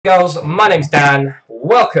Girls, my name's Dan.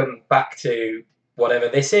 Welcome back to whatever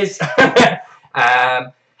this is.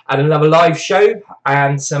 And another live show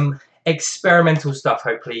and some experimental stuff.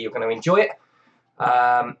 Hopefully you're going to enjoy it.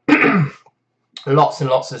 Lots and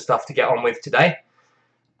lots of stuff to get on with today.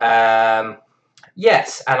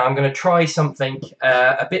 Yes, and I'm going to try something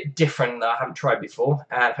a bit different that I haven't tried before,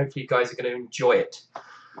 and hopefully you guys are going to enjoy it.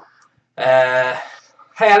 Hey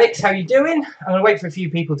Alex, how you doing? I'm going to wait for a few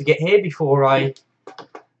people to get here before I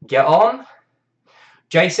get on.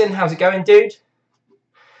 Jason, how's it going, dude?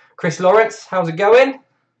 Chris Lawrence, how's it going?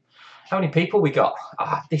 How many people we got?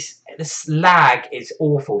 This lag is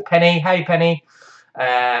awful. Penny, hey Penny.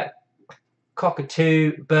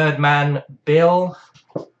 Cockatoo, Birdman, Bill.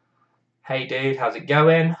 Hey dude, how's it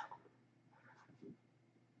going?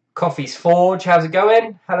 Coffee's Forge, how's it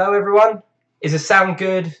going? Hello everyone. Is the sound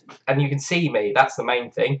good and you can see me? That's the main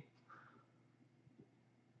thing.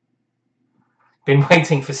 Been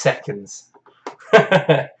waiting for seconds.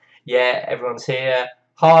 Yeah, everyone's here.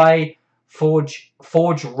 Hi, Forge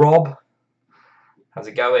Rob. How's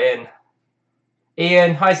it going?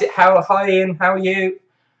 Ian, hi Ian, how are you?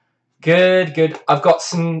 Good. I've got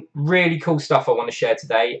some really cool stuff I want to share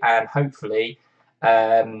today, and hopefully,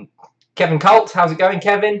 Kevin Colt, how's it going,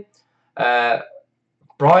 Kevin?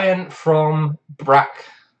 Brian from Brackenridge.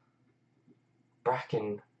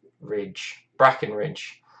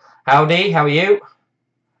 Howdy, how are you?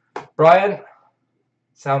 Brian?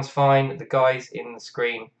 Sounds fine. The guys in the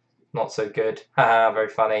screen, not so good. Haha, very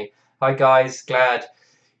funny. Hi guys, glad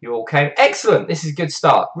you all came. Excellent, this is a good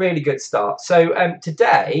start, really good start. So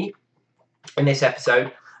today, in this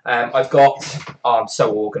episode, I've got, I'm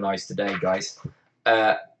so organised today, guys.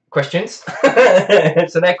 Questions.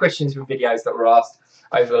 So they're questions from videos that were asked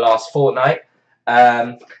over the last fortnight.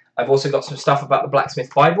 I've also got some stuff about the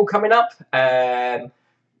Blacksmith Bible coming up.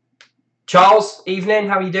 Charles, evening,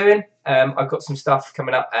 how are you doing? I've got some stuff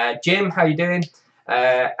coming up. Jim, how are you doing?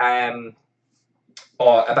 About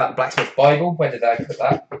the Blacksmith Bible. Where did I put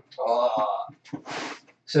that?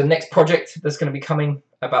 So the next project that's going to be coming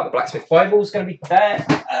about the Blacksmith Bible is going to be there.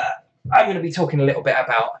 I'm going to be talking a little bit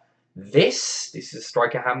about this. This is a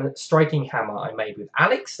striking hammer I made with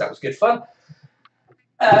Alex. That was good fun.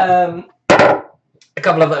 A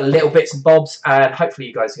couple of little bits and bobs, and hopefully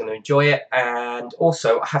you guys are going to enjoy it. And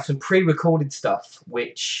also I have some pre-recorded stuff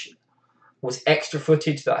which was extra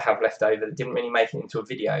footage that I have left over that didn't really make it into a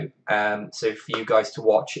video, so for you guys to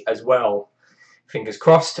watch as well, fingers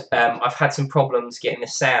crossed. I've had some problems getting the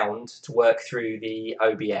sound to work through the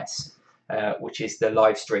OBS, which is the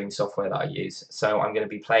live stream software that I use, so I'm going to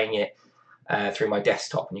be playing it through my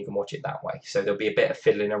desktop, and you can watch it that way. So there'll be a bit of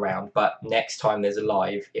fiddling around, but next time there's a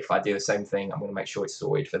live, if I do the same thing, I'm going to make sure it's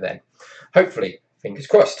sorted for then. Hopefully, fingers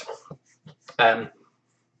crossed.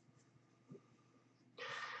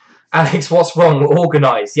 Alex, what's wrong?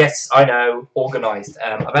 Organised. Yes, I know, organised.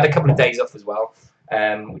 I've had a couple of days off as well,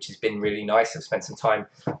 which has been really nice. I've spent some time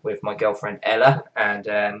with my girlfriend Ella, and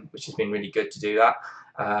which has been really good to do that.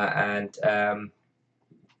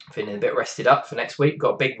 Feeling a bit rested up for next week.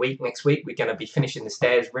 Got a big week next week. We're going to be finishing the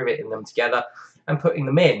stairs, riveting them together and putting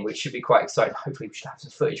them in, which should be quite exciting. Hopefully we should have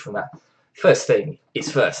some footage from that. First thing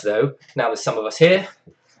is first though. Now there's some of us here.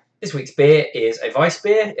 This week's beer is a Weiss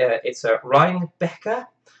beer. It's a Rheinbecker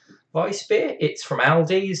Weiss beer. It's from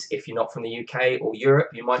Aldi's. If you're not from the UK or Europe,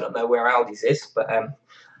 you might not know where Aldi's is. But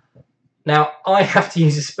now I have to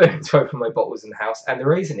use a spoon to open my bottles in the house, and the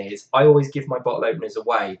reason is I always give my bottle openers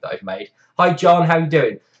away that I've made. Hi John, how you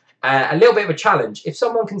doing? A little bit of a challenge. If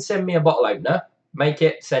someone can send me a bottle opener, make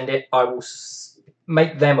it, send it, I will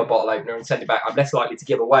make them a bottle opener and send it back. I'm less likely to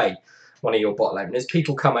give away one of your bottle openers.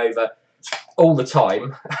 People come over all the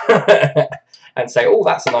time and say, oh,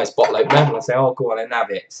 that's a nice bottle opener. And I say, oh, go on and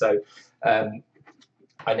have it. So I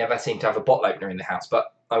never seem to have a bottle opener in the house,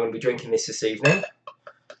 but I'm going to be drinking this evening.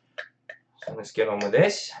 So let's get on with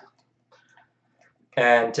this.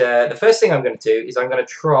 And the first thing I'm going to do is I'm going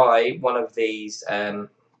to try one of these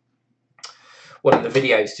one of the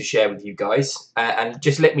videos to share with you guys, and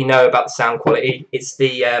just let me know about the sound quality. It's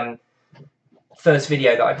the first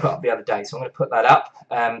video that I put up the other day, so I'm going to put that up.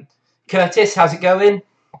 Curtis, how's it going?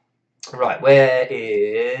 Right, where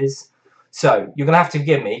is... So, you're going to have to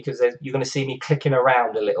forgive me, because you're going to see me clicking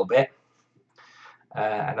around a little bit,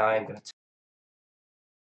 and I am going to...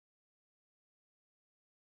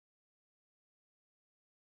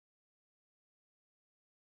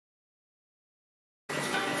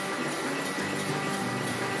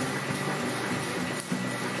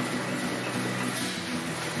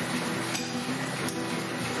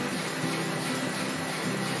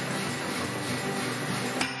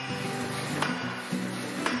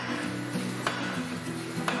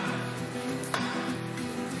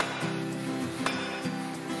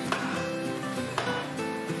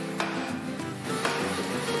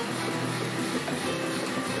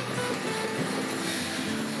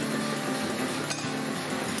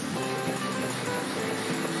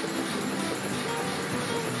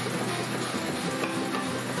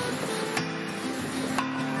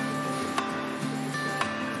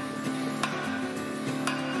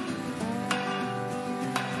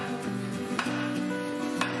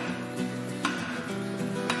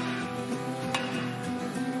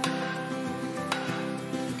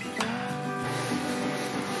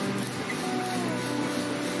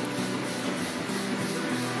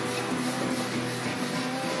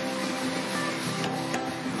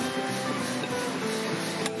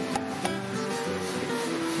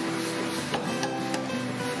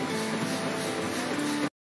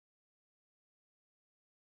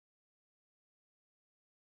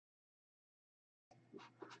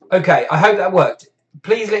 Okay, I hope that worked.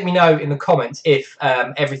 Please let me know in the comments if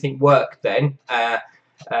everything worked then,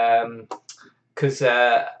 because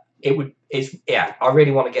it would. Yeah, I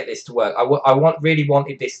really want to get this to work. Really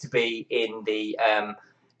wanted this to be in the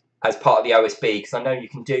as part of the OSB, because I know you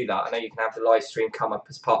can do that. I know you can have the live stream come up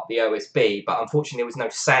as part of the OSB, but unfortunately there was no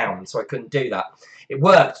sound, so I couldn't do that. It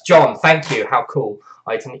worked, John. Thank you. How cool!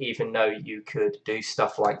 I didn't even know you could do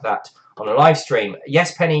stuff like that on a live stream.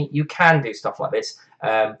 Yes, Penny, you can do stuff like this.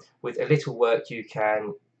 With a little work, you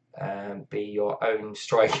can be your own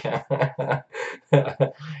striker. Hi,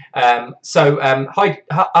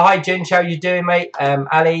 Ginge, how you doing, mate?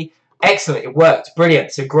 Ali, excellent, it worked,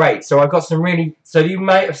 brilliant, so great. So I've got some really, so you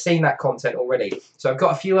may have seen that content already. So I've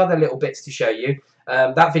got a few other little bits to show you.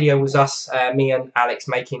 That video was us, me and Alex,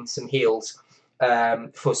 making some heels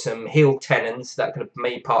for some heel tenons that are going to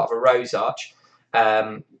be part of a rose arch.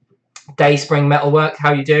 Dayspring Metalwork,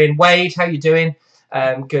 how you doing? Wade, how you doing?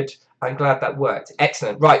 Good. I'm glad that worked.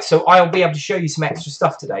 Excellent. Right, so I'll be able to show you some extra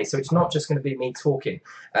stuff today. So it's not just going to be me talking,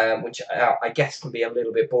 which I guess can be a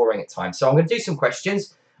little bit boring at times. So I'm going to do some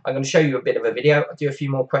questions. I'm going to show you a bit of a video. I'll do a few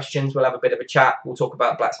more questions. We'll have a bit of a chat. We'll talk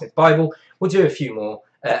about Blacksmith Bible. We'll do a few more,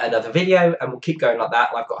 another video, and we'll keep going like that.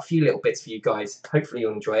 And I've got a few little bits for you guys. Hopefully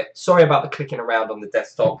you'll enjoy it. Sorry about the clicking around on the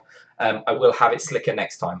desktop. I will have it slicker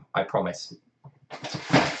next time, I promise.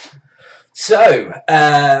 So,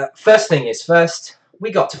 first thing is first. We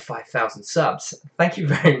got to 5,000 subs. Thank you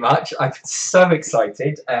very much. I'm so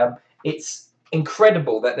excited. It's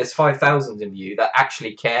incredible that there's 5,000 of you that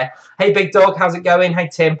actually care. Hey, Big Dog, how's it going? Hey,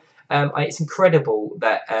 Tim. It's incredible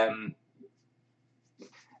that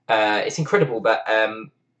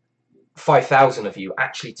 5,000 of you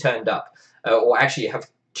actually turned up or actually have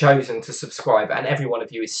chosen to subscribe, and every one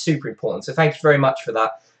of you is super important. So thank you very much for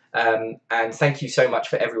that, and thank you so much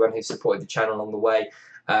for everyone who supported the channel along the way.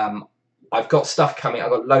 I've got stuff coming. I've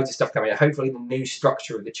got loads of stuff coming. Hopefully the new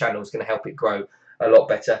structure of the channel is going to help it grow a lot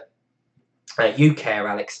better. You care,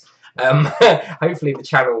 Alex. Hopefully the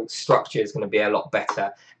channel structure is going to be a lot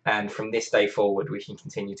better, and from this day forward we can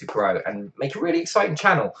continue to grow and make a really exciting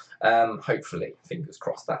channel. Hopefully, fingers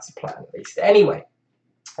crossed, that's the plan at least. Anyway,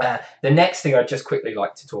 the next thing I'd just quickly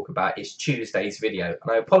like to talk about is Tuesday's video.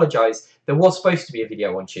 And I apologise, there was supposed to be a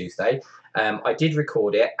video on Tuesday. I did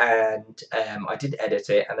record it and I did edit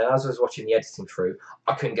it, and then as I was watching the editing through,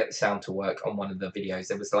 I couldn't get the sound to work on one of the videos.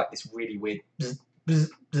 There was like this really weird bzz, bzz,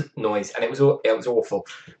 bzz noise, and it was awful.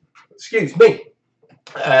 Excuse me.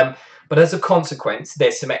 But as a consequence,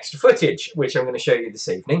 there's some extra footage which I'm going to show you this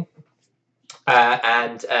evening,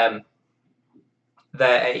 that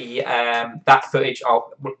footage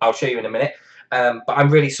I'll show you in a minute. But I'm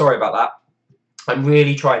really sorry about that. I'm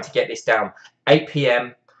really trying to get this down. 8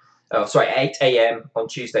 a.m. on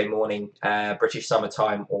Tuesday morning, British Summer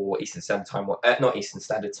Time or Eastern Standard Time, not Eastern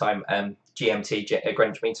Standard Time, GMT,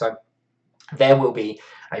 Greenwich Mean Time. There will be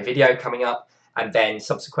a video coming up, and then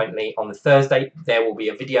subsequently on the Thursday there will be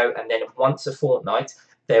a video, and then once a fortnight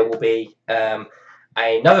there will be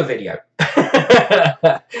another video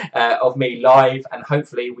of me live, and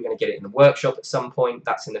hopefully we're going to get it in the workshop at some point.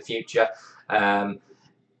 That's in the future.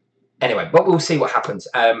 Anyway, but we'll see what happens.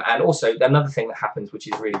 And also, another thing that happens, which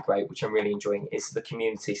is really great, which I'm really enjoying, is the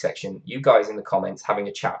community section. You guys in the comments having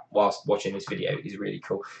a chat whilst watching this video is really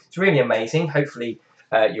cool. It's really amazing. Hopefully,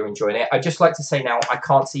 you're enjoying it. I'd just like to say now, I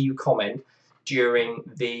can't see you comment during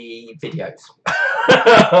the videos.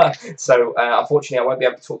 So, unfortunately, I won't be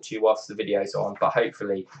able to talk to you whilst the videos are on, but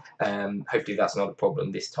hopefully that's not a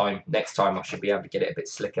problem this time. Next time, I should be able to get it a bit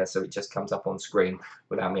slicker so it just comes up on screen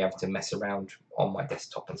without me having to mess around on my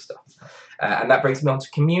desktop and stuff. And that brings me on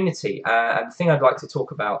to community. And the thing I'd like to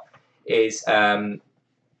talk about is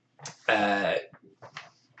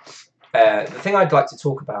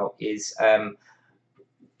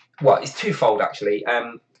well, it's twofold actually.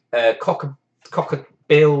 Cockatoo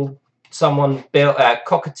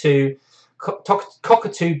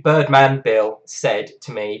Birdman Bill said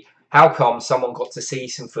to me, how come someone got to see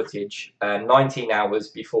some footage 19 hours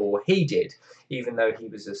before he did, even though he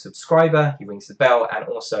was a subscriber, he rings the bell, and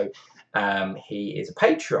also he is a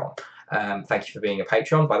Patreon. Thank you for being a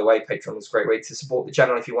Patreon. By the way, Patreon is a great way to support the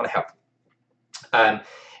channel if you want to help.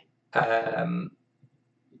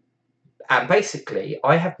 And basically,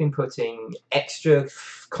 I have been putting extra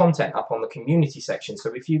content up on the community section.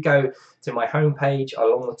 So if you go to my homepage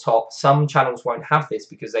along the top, some channels won't have this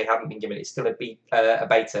because they haven't been given it. It's still a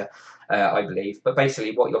beta, I believe. But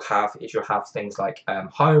basically, what you'll have is you'll have things like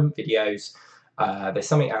home, videos, there's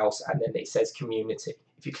something else, and then it says community.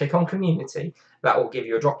 If you click on community, that will give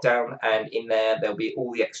you a drop down, and in there, there'll be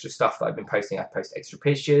all the extra stuff that I've been posting. I post extra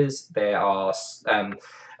pictures. There are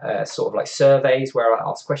sort of like surveys where I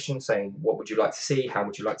ask questions saying, what would you like to see? How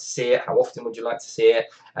would you like to see it? How often would you like to see it?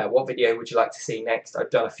 What video would you like to see next? I've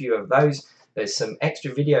done a few of those. There's some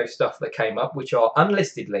extra video stuff that came up, which are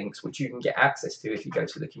unlisted links, which you can get access to if you go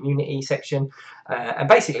to the community section. And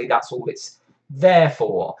basically, that's all it's there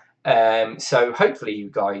for. So hopefully, you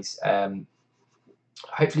guys are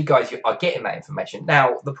getting that information.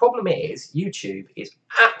 Now, the problem is YouTube is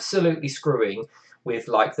absolutely screwing with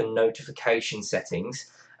like the notification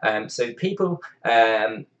settings. So people,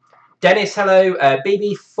 Dennis, hello,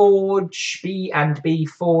 BB Forge, B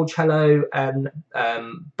Forge, hello, and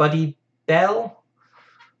Buddy Bell,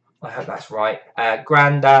 I hope that's right.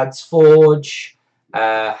 Grandad's Forge,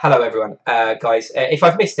 hello everyone, guys. If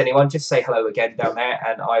I've missed anyone, just say hello again down there,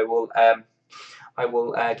 and I will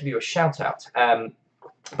give you a shout out.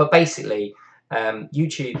 But basically,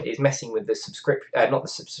 YouTube is messing with the not the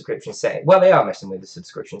subscription setting. Well, they are messing with the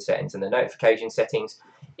subscription settings and the notification settings.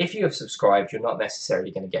 If you have subscribed, you're not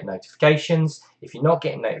necessarily going to get notifications. If you're not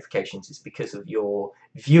getting notifications, it's because of your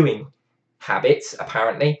viewing habits,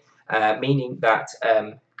 apparently. Meaning that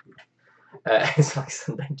it's like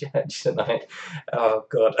Sunday church tonight. Oh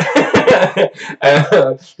God,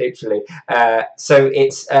 literally. So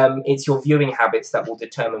it's your viewing habits that will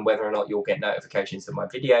determine whether or not you'll get notifications of my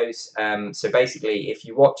videos. So basically, if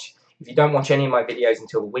you don't watch any of my videos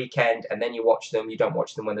until the weekend, and then you watch them, you don't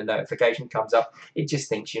watch them when the notification comes up, it just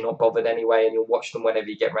thinks you're not bothered anyway, and you'll watch them whenever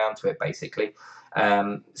you get round to it, basically.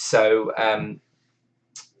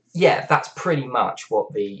 Yeah, that's pretty much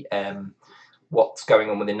what the what's going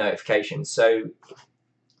on with the notifications. So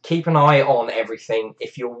keep an eye on everything.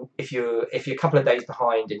 If you're a couple of days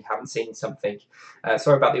behind and you haven't seen something,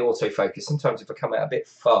 sorry about the autofocus. Sometimes if I come out a bit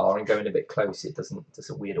far and going a bit close, it does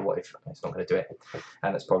a weird or what if it's not going to do it,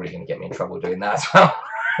 and that's probably going to get me in trouble doing that as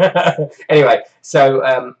well. Anyway,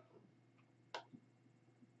 so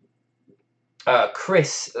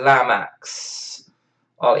Chris Lamax,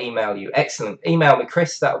 I'll email you. Excellent. Email me,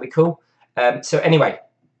 Chris. That'll be cool. So anyway,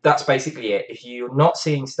 that's basically it. If you're not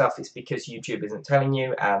seeing stuff, it's because YouTube isn't telling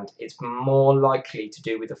you, and it's more likely to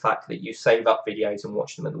do with the fact that you save up videos and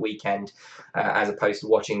watch them at the weekend, as opposed to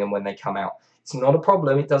watching them when they come out. It's not a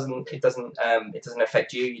problem. It doesn't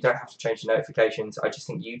affect you. You don't have to change the notifications. I just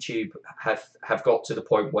think YouTube have got to the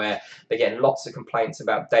point where they're getting lots of complaints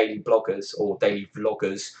about daily bloggers or daily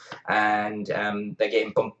vloggers, and they're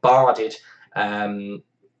getting bombarded.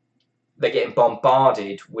 They're getting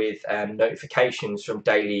bombarded with notifications from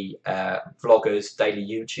daily vloggers, daily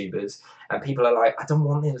YouTubers, and people are like, I don't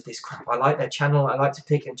want this crap. I like their channel. I like to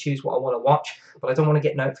pick and choose what I want to watch, but I don't want to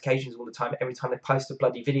get notifications all the time every time they post a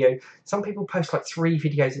bloody video. Some people post like 3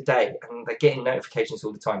 videos a day, and they're getting notifications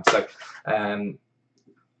all the time. So,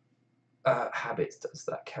 habits, does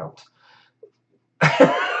that count?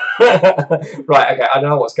 Right, okay, I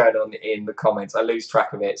don't know what's going on in the comments. I lose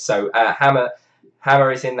track of it. So,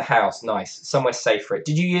 Hammer is in the house. Nice. Somewhere safe for it.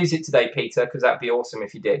 Did you use it today, Peter? Because that'd be awesome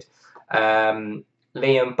if you did.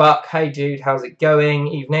 Liam Buck. Hey, dude. How's it going?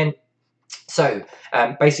 Evening. So,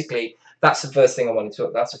 basically, that's the first thing I want to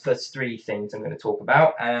talk. That's the first 3 things I'm going to talk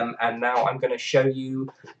about. And now I'm going to show you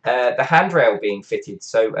the handrail being fitted.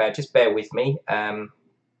 So, just bear with me.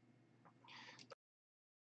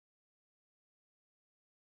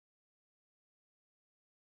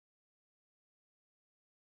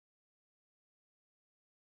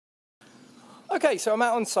 Okay, so I'm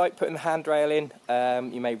out on site putting the handrail in.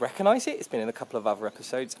 You may recognise it. It's been in a couple of other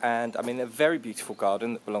episodes, and I'm in a very beautiful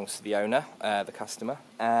garden that belongs to the owner, the customer.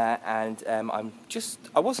 I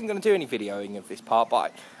wasn't going to do any videoing of this part,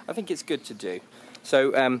 but I think it's good to do.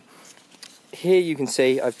 So here you can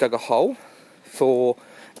see I've dug a hole for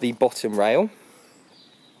the bottom rail,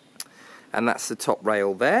 and that's the top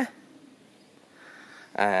rail there,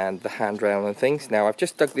 and the handrail and things. Now I've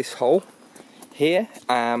just dug this hole here,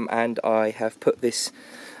 and I have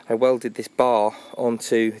I welded this bar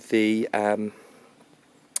onto the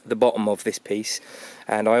bottom of this piece,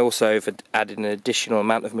 and I also have added an additional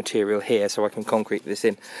amount of material here so I can concrete this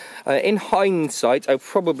in. In hindsight, I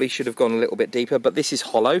probably should have gone a little bit deeper, but this is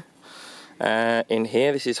hollow in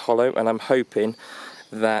here. This is hollow, and I'm hoping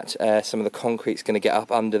that some of the concrete's going to get up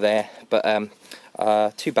under there, but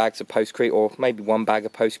 2 bags of postcrete, or maybe 1 bag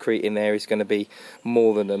of postcrete in there, is going to be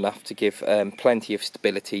more than enough to give plenty of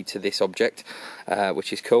stability to this object,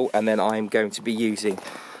 which is cool. And then I'm going to be using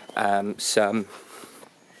some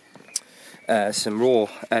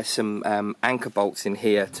anchor bolts in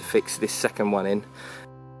here to fix this second one in.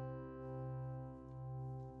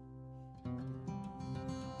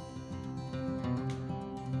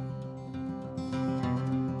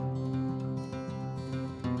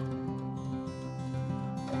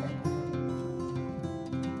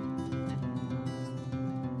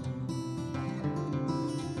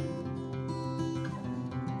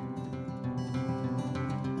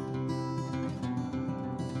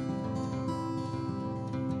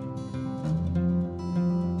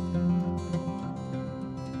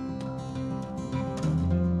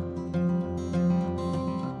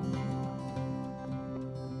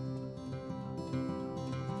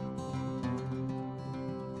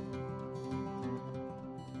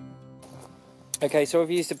 Okay, so I've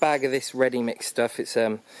used a bag of this ready mix stuff. It's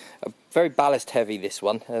a very ballast heavy, this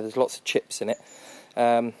one. There's lots of chips in it.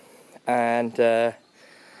 Yeah,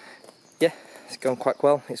 it's gone quite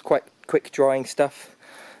well. It's quite quick drying stuff.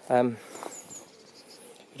 It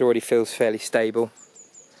already feels fairly stable.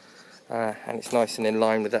 And it's nice and in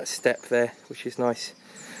line with that step there, which is nice.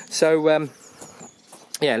 So,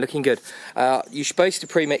 yeah, looking good. You're supposed to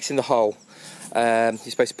pre-mix in the hole. You're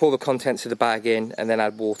supposed to pour the contents of the bag in and then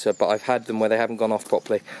add water, but I've had them where they haven't gone off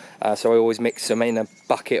properly, so I always mix them in a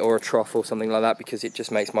bucket or a trough or something like that, because it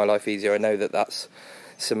just makes my life easier. I know that that's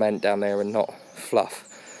cement down there and not fluff,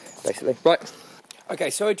 basically. Right, okay,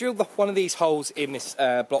 so I drilled one of these holes in this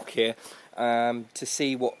block here to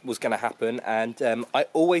see what was going to happen, and I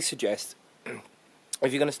always suggest, if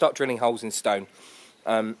you're going to start drilling holes in stone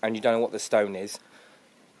and you don't know what the stone is,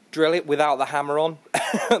 drill it without the hammer on,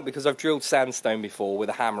 because I've drilled sandstone before with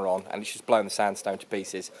a hammer on and it's just blown the sandstone to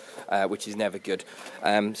pieces, which is never good.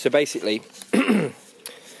 So basically,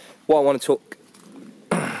 what I want to talk...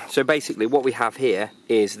 So basically what we have here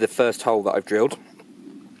is the first hole that I've drilled,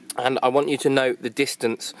 and I want you to note the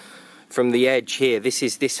distance from the edge here. This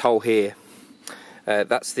is this hole here,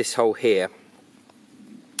 that's this hole here,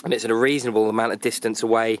 and it's at a reasonable amount of distance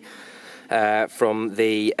away from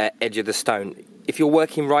the edge of the stone. If you're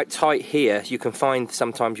working right tight here, you can find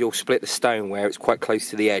sometimes you'll split the stone where it's quite close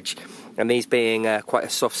to the edge, and these being quite a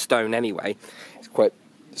soft stone anyway, it's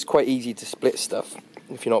quite easy to split stuff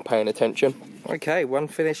if you're not paying attention. Okay, one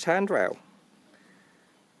finished handrail.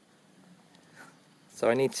 So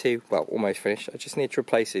I need to, well, almost finished. I just need to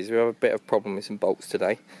replace these. We have a bit of problem with some bolts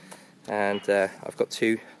today, and I've got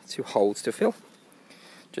two holes to fill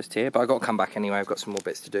just here, but I've got to come back anyway. I've got some more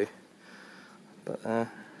bits to do. But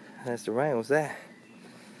there's the rails there.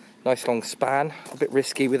 Nice long span. A bit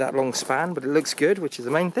risky with that long span, but it looks good, which is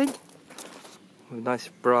the main thing. With nice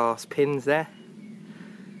brass pins there.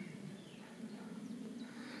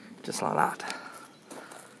 Just like that.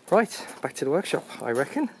 Right, back to the workshop, I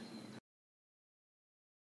reckon.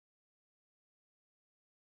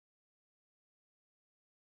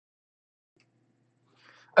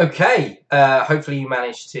 Okay, hopefully you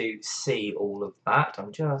managed to see all of that.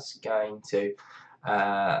 I'm just going to...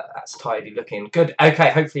 that's tidy looking. Good.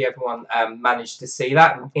 Okay, hopefully everyone managed to see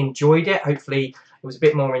that and enjoyed it. Hopefully it was a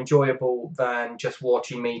bit more enjoyable than just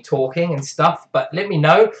watching me talking and stuff. But let me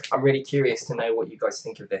know. I'm really curious to know what you guys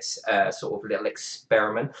think of this sort of little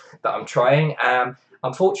experiment that I'm trying.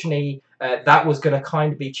 Unfortunately, that was going to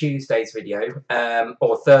kind of be Tuesday's video,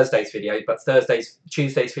 or Thursday's video, but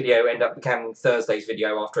Tuesday's video ended up becoming Thursday's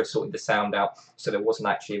video after I sorted the sound out, so there wasn't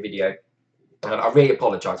actually a video. And I really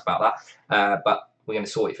apologise about that, but we're going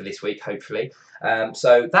to sort it for this week, hopefully.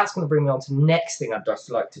 So that's going to bring me on to the next thing I'd just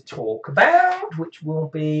like to talk about, which will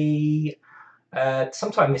be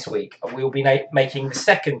sometime this week. We'll be making the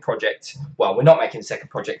second project. Well, we're not making the second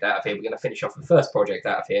project out of here. We're going to finish off the first project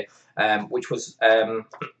out of here, which was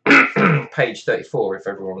page 34, if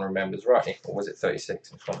everyone remembers rightly. Or was it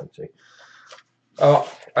 36? I'm trying to... Oh,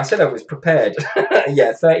 I said I was prepared.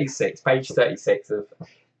 Yeah, 36, page 36 of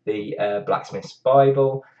the Blacksmith's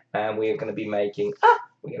Bible, and we're going to be making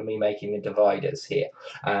the dividers here,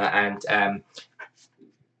 and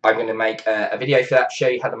I'm going to make a video for that, show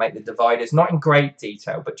you how to make the dividers, not in great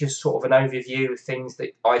detail, but just sort of an overview of things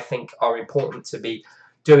that I think are important to be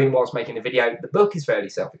doing whilst making the video. The book is fairly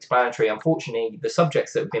self-explanatory. Unfortunately, the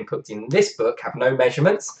subjects that have been put in this book have no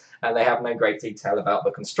measurements, and they have no great detail about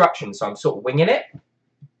the construction, so I'm sort of winging it.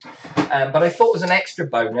 But I thought as an extra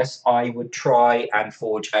bonus, I would try and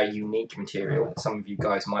forge a unique material that some of you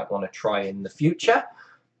guys might want to try in the future.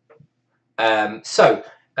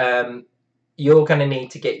 You're going to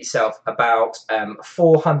need to get yourself about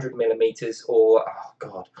 400 millimeters, or, oh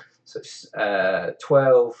God, so it's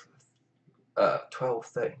 12,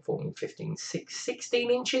 13, 14, 15,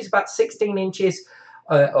 16 inches, about 16 inches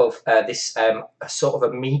of this sort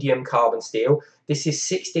of a medium carbon steel. This is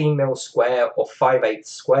 16mm square or 5/8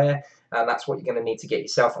 square, and that's what you're going to need to get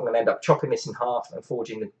yourself. I'm going to end up chopping this in half and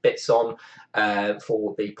forging the bits on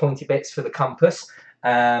for the pointy bits for the compass.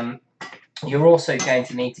 You're also going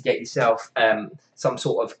to need to get yourself some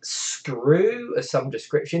sort of screw of some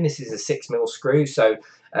description. This is a 6mm screw, so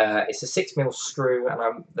it's a 6mm screw,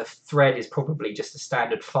 and the thread is probably just a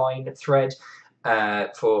standard fine thread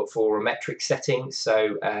for a metric setting.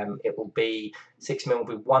 So it will be 6mm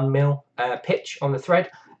with 1mm pitch on the thread.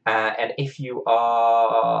 And if you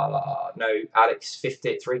are, no, Alex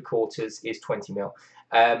 50 3/4 is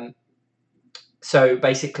 20mm. So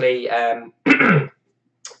basically,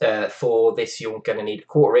 for this, you're going to need a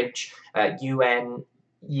 1/4 inch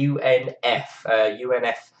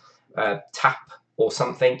UNF tap or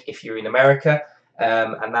something if you're in America.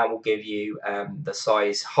 And that will give you the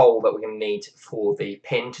size hole that we're going to need for the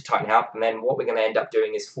pin to tighten up. And then what we're going to end up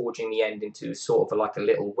doing is forging the end into sort of like a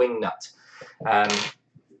little wing nut.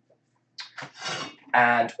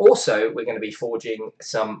 And also we're going to be forging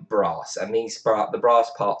some brass, and the brass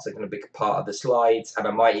parts are going to be part of the slides, and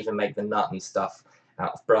I might even make the nut and stuff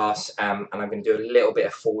out of brass, and I'm going to do a little bit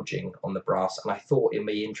of forging on the brass, and I thought it'd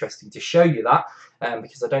be interesting to show you that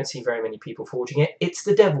because I don't see very many people forging it. It's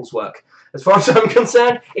the devil's work as far as I'm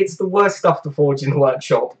concerned. It's the worst stuff to forge in the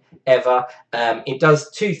workshop ever. It does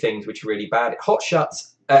two things which are really bad. It hot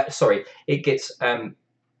shuts, sorry, it gets oh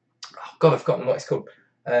god, I've forgotten what it's called.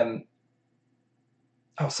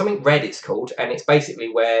 Oh, something red it's called, and it's basically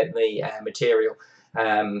where the material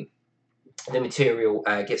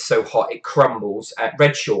gets so hot it crumbles.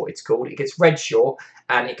 Red short it's called. It gets red short,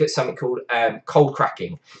 and it gets something called cold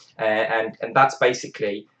cracking, and that's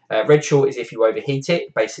basically red short is if you overheat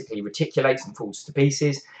it, basically reticulates and falls to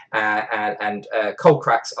pieces, and cold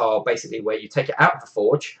cracks are basically where you take it out of the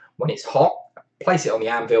forge when it's hot, place it on the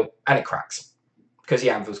anvil, and it cracks because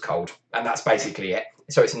the anvil's cold, and that's basically it.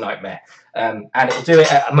 So it's a nightmare, and it'll do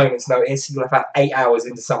it at a moment's notice. You'll have 8 hours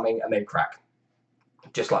into something and then crack.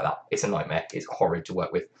 Just like that. It's a nightmare. It's horrid to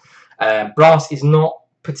work with. Brass is not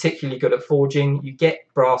particularly good at forging. You get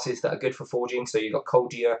brasses that are good for forging. So you've got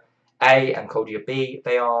Caldea A and Caldea B.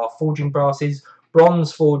 They are forging brasses.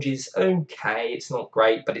 Bronze forges, okay, it's not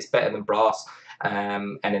great, but it's better than brass.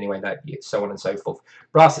 And anyway, so on and so forth.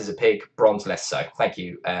 Brass is a pig, bronze less so. Thank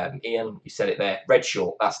you, Ian. You said it there. Red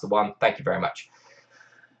short, that's the one. Thank you very much.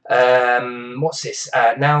 What's this?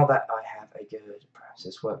 Now that I have a good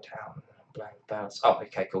process worked out. Blank balance. Oh,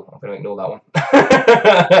 okay, cool. I'm going to ignore that one.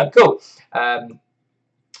 Cool.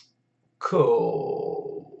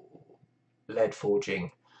 Cool. Lead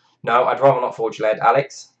forging. No, I'd rather not forge lead.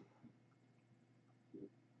 Alex?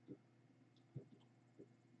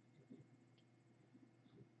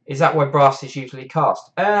 Is that why brass is usually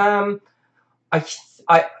cast? So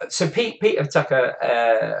Peter Tucker,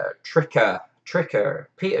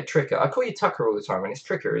 Peter Tricker. I call you Tucker all the time, and it's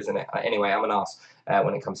Tricker, isn't it? Anyway, I'm an arse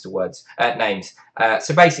when it comes to words, names.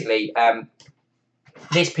 So basically,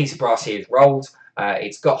 this piece of brass here is rolled.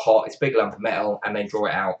 It's got hot, it's a big lump of metal, and then draw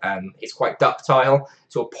it out. It's quite ductile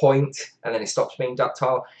to a point, and then it stops being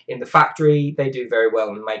ductile. In the factory, they do very well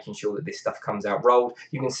in making sure that this stuff comes out rolled.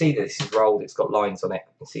 You can see that this is rolled, it's got lines on it.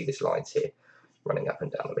 You can see these lines here running up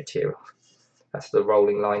and down the material. That's the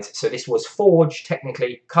rolling lines. So this was forged,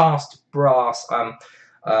 technically, cast brass.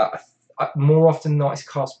 More often than not, it's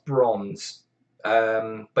cast bronze.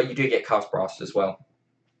 But you do get cast brass as well.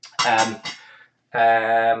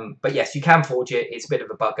 But yes, you can forge it. It's a bit of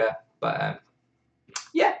a bugger, but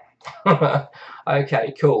yeah.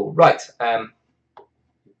 Okay, cool. Right.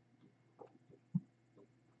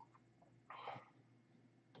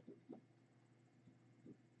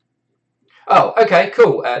 Oh, okay,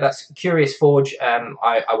 cool. That's Curious Forge.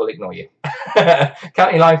 I will ignore you.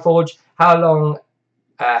 County Line Forge. How long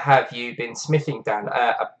have you been smithing, Dan?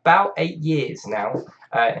 About 8 years now.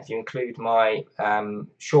 If you include my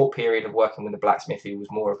short period of working with the blacksmith, who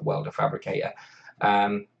was more of a welder fabricator.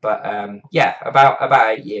 Yeah,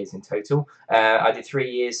 about 8 years in total. I did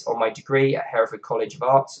 3 years on my degree at Hereford College of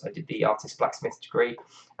Arts. I did the artist blacksmith degree,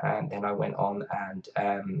 and then I went on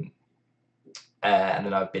and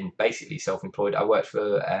then I've been basically self-employed. I worked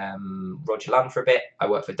for Roger Lunn for a bit. I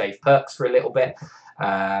worked for Dave Perks for a little bit,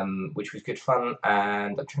 which was good fun.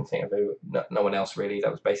 And I'm trying to think of no one else really. That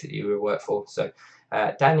was basically who I worked for. So,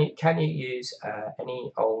 Dan, can you use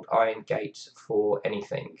any old iron gate for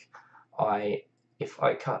anything? If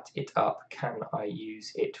I cut it up, can I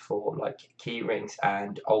use it for like key rings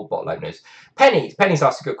and old bottle openers? Penny's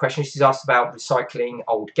asked a good question. She's asked about recycling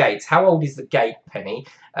old gates. How old is the gate, Penny?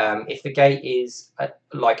 If the gate is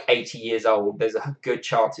like 80 years old, there's a good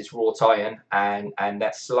chance it's wrought iron, and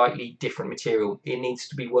that's slightly different material. It needs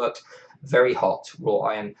to be worked very hot,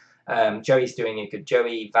 wrought iron. Joey's doing a good.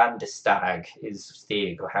 Joey van der Stag is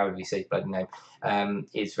Stieg, or however you say his bloody name,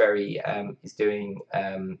 is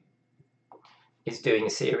doing a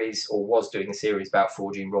series, or was doing a series, about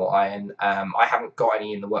forging wrought iron. I haven't got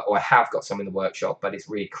any in the work, or I have got some in the workshop, but it's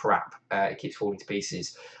really crap. It keeps falling to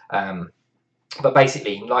pieces. But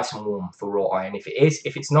basically, nice and warm for wrought iron. If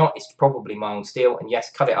it's not, it's probably mild steel. And yes,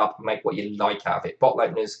 cut it up and make what you like out of it. Bottle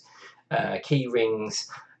openers, key rings.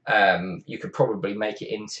 You could probably make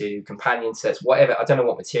it into companion sets, whatever. I don't know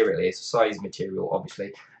what material it is, size material,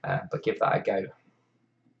 obviously, but give that a go.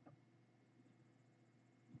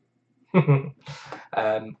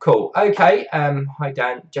 Cool. Okay. Hi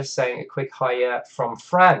Dan. Just saying a quick hi from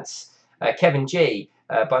France. Kevin G.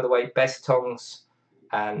 By the way, best tongs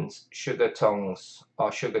and sugar tongs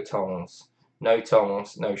are sugar tongs. No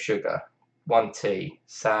tongs, no sugar. 1T.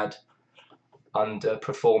 Sad,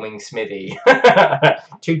 underperforming Smithy.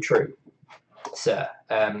 Too true, sir.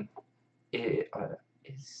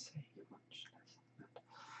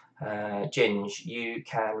 Ginge, you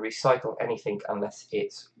can recycle anything unless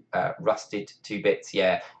it's rusted to bits.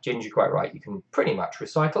 Yeah, Ginge, you're quite right. You can pretty much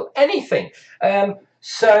recycle anything.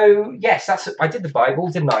 So yes, I did the Bible,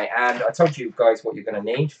 didn't I? And I told you guys what you're going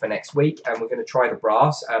to need for next week, and we're going to try the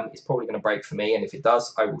brass. It's probably going to break for me, and if it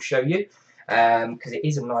does, I will show you. Because it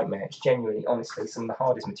is a nightmare. It's genuinely, honestly, some of the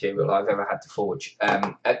hardest material I've ever had to forge.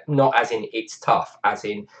 Not as in it's tough, as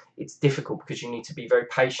in it's difficult because you need to be very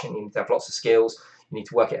patient. You need to have lots of skills. You need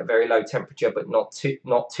to work at a very low temperature, but not too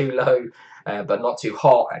low, but not too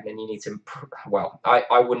hot. And then you need to, well,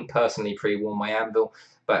 I wouldn't personally pre-warm my anvil,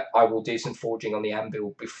 but I will do some forging on the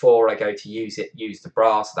anvil before I go to use the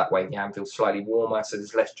brass. That way the anvil's slightly warmer, so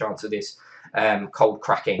there's less chance of this cold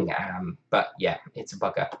cracking. But yeah, it's a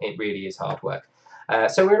bugger. It really is hard work.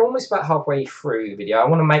 So we're almost about halfway through the video. I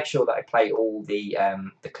want to make sure that I play all the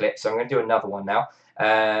clips, so I'm going to do another one now.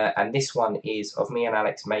 And this one is of me and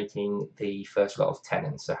Alex making the first lot of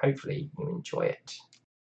tenons, so hopefully you enjoy it.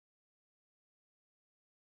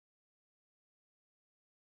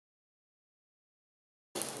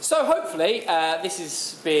 So hopefully this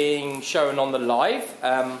is being shown on the live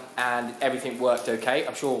and everything worked okay.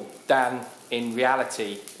 I'm sure Dan in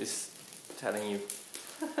reality is telling you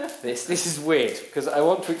this is weird because I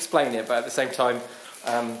want to explain it, but at the same time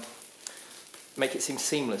make it seem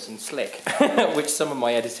seamless and slick, which some of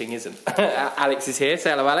my editing isn't. Alex is here. Say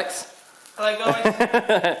hello, Alex. Hello,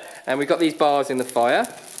 guys. And we've got these bars in the fire,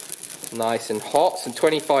 nice and hot, some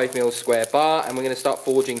 25mm square bar, and we're going to start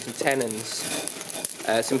forging some tenons.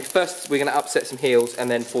 First we're going to upset some heels and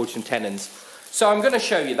then forge some tenons. So I'm going to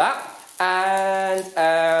show you that, and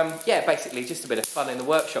yeah, basically just a bit of fun in the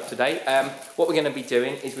workshop today. What we're going to be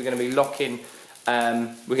doing is we're going to be locking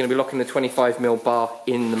the 25mm bar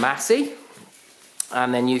in the Massey,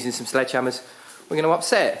 and then using some sledgehammers we're going to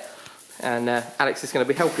upset it, and Alex is going to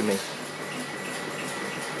be helping me.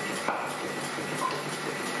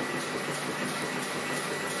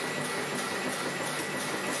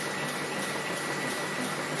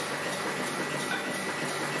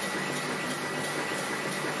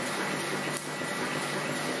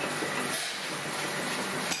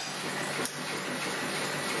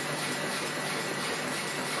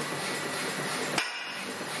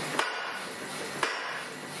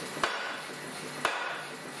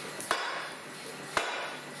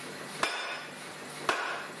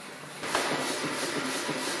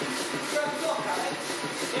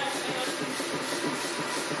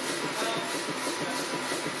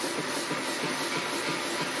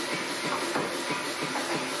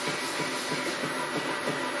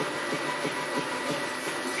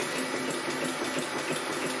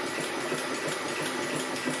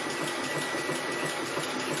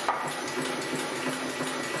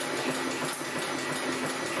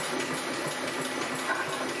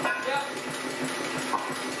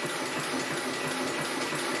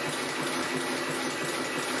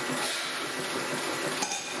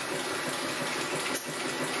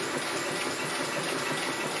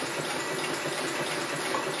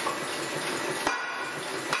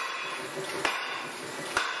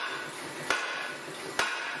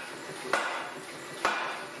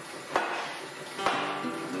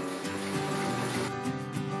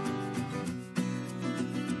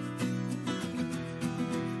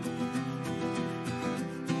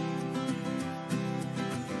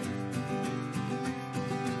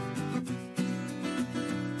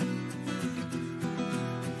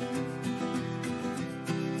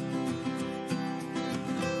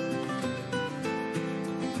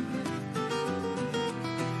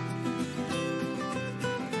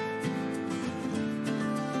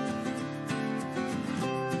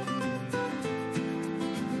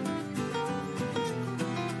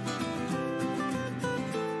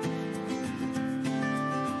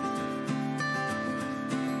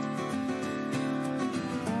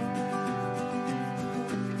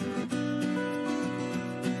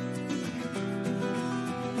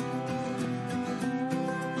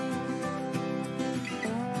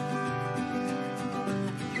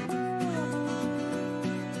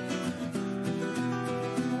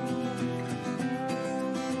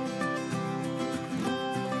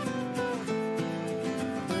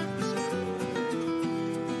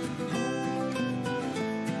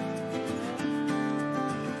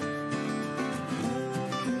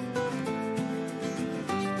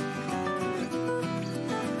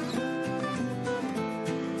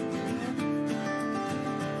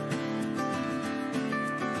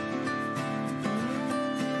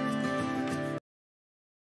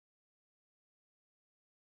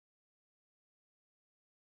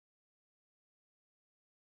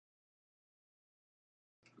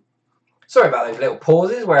 Sorry about those little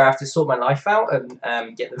pauses where I have to sort my life out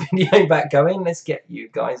and get the video back going. Let's get you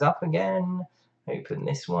guys up again. Open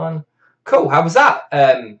this one. Cool, how was that?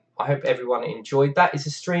 I hope everyone enjoyed that. Is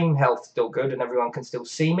the stream health still good and everyone can still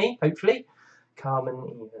see me, hopefully? Carmen,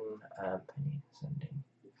 even, Penny sending.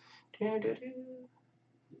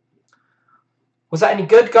 Was that any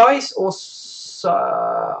good, guys? Or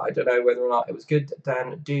I don't know whether or not it was good.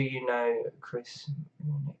 Dan, do you know Chris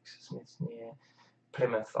Smith near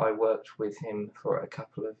Plymouth? I worked with him for a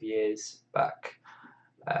couple of years back.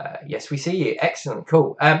 Yes, we see you. Excellent,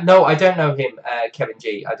 cool. No, I don't know him, Kevin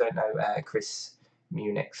G. I don't know Chris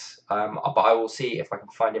Munix, but I will see if I can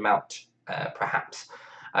find him out, perhaps.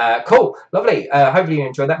 Cool, lovely. Hopefully you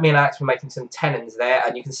enjoyed that. Me and Alex were making some tenons there,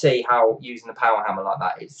 and you can see how using the power hammer like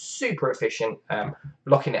that is super efficient.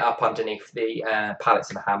 Blocking it up underneath the pallets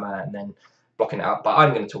of the hammer and then blocking it up. But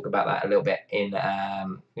I'm going to talk about that a little bit in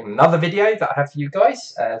another video that I have for you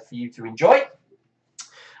guys, for you to enjoy.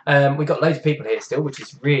 We've got loads of people here still, which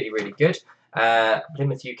is really, really good.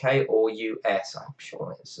 Plymouth, UK or US? I'm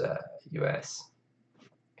sure it's US.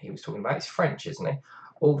 He was talking about. It's French, isn't he?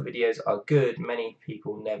 All the videos are good. Many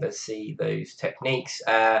people never see those techniques.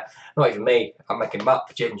 Not even me. I'm making them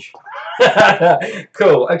up, Ginge.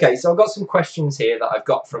 Cool. Okay, so I've got some questions here that I've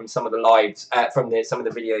got from some of the lives, from some of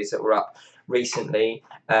the videos that were up recently.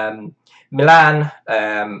 Milan,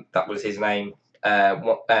 that was his name.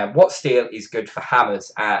 What steel is good for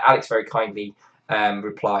hammers? Alex very kindly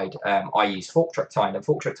replied, I use fork truck tine, and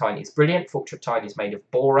fork truck tine is brilliant. Fork truck tine is made of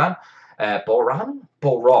boron.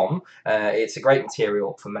 It's a great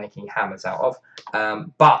material for making hammers out of.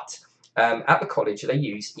 But at the college they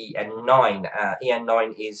use EN9.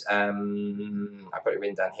 EN9 is, I've got it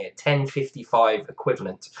written down here, 1055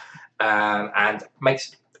 equivalent, and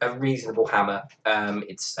makes a reasonable hammer.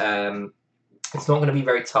 It's not going to be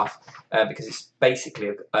very tough because it's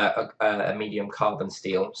basically a medium carbon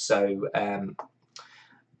steel. So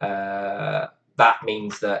that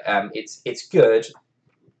means that it's good.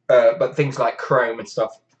 But things like chrome and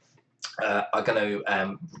stuff are going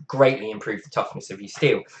to greatly improve the toughness of your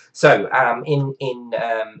steel. So in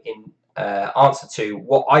answer to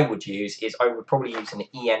what I would use is I would probably use an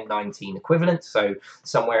EN19 equivalent, so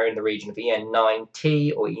somewhere in the region of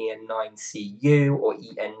EN9T or EN9CU or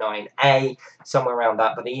EN9A, somewhere around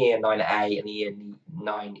that. But the EN9A and the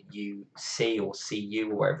EN9UC or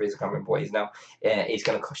CU or whatever it is, I can't remember what it is now, is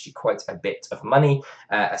going to cost you quite a bit of money.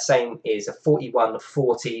 Same is a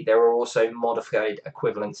 4140. There are also modified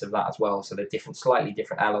equivalents of that as well, so they're different, slightly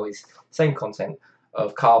different alloys, same content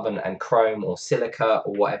of carbon and chrome or silica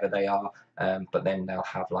or whatever they are, but then they'll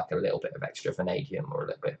have like a little bit of extra vanadium or a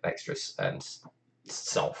little bit of extra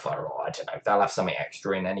sulfur, or I don't know, they'll have something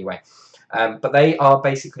extra in anyway. But they are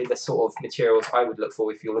basically the sort of materials I would look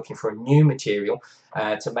for if you're looking for a new material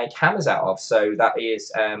to make hammers out of. So that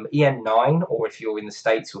is EN9, or if you're in the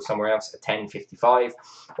States or somewhere else, a 1055,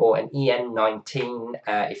 or an EN19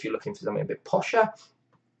 if you're looking for something a bit posher.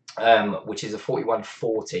 Which is a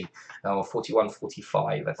 4140 or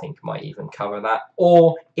 4145, I think might even cover that.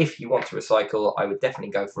 Or if you want to recycle, I would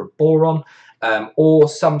definitely go for a boron or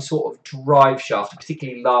some sort of drive shaft, a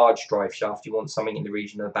particularly large drive shaft. You want something in the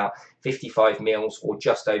region of about 55 mils or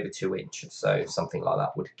just over 2 inches. So something like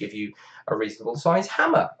that would give you a reasonable size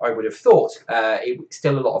hammer, I would have thought. It's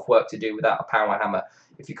still a lot of work to do without a power hammer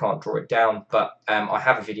if you can't draw it down, but I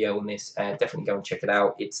have a video on this. Definitely go and check it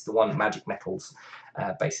out. It's the one, Magic Metals,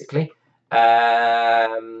 basically.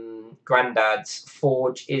 Grandad's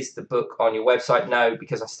Forge, is the book on your website? No,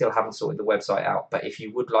 because I still haven't sorted the website out. But if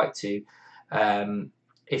you would like to,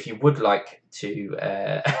 if you would like to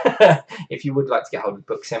get hold of the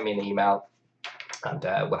book, send me an email, and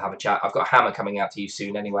we'll have a chat. I've got a hammer coming out to you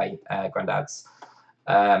soon, anyway, Grandad's.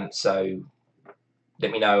 So let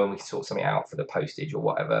me know and we can sort something out for the postage or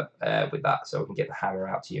whatever with that, so we can get the hammer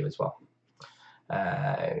out to you as well.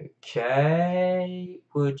 Okay,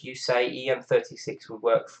 would you say EM36 would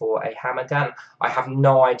work for a hammer, Dan? I have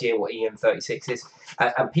no idea what EM36 is,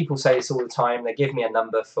 and people say this all the time. They give me a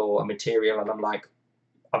number for a material and I'm like,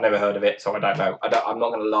 I've never heard of it, so I don't know. I'm not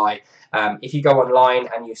going to lie. If you go online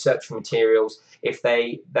and you search for materials,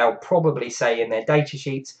 they'll probably say in their data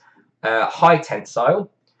sheets high tensile,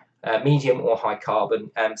 medium or high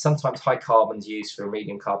carbon. Sometimes high carbon's used for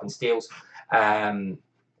medium carbon steels. What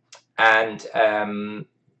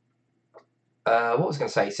was I going to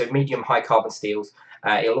say? So medium high carbon steels.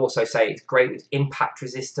 It'll also say it's great with impact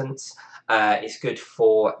resistance. It's good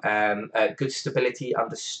for good stability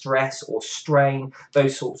under stress or strain.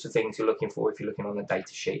 Those sorts of things you're looking for if you're looking on the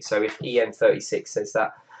data sheet. So if EM36 says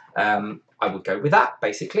that, I would go with that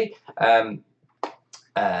basically. You've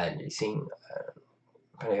seen.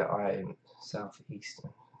 I southeast,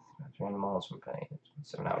 200 miles from Penny.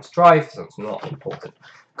 7 hours drive, so it's not important.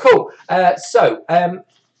 Cool.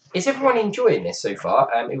 Is everyone enjoying this so far?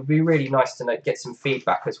 It would be really nice to get some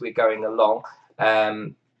feedback as we're going along.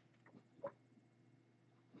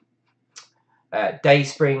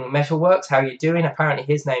 Dayspring Metalworks, how are you doing? Apparently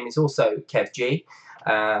his name is also Kev G.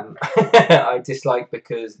 I dislike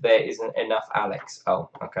because there isn't enough Alex. Oh,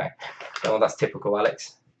 okay. Well, that's typical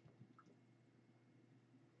Alex.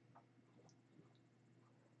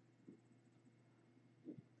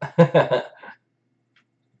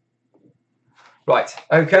 Right,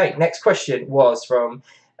 okay, next question was from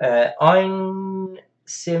Einsimbin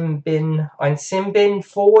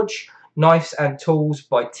Forge, Knives and Tools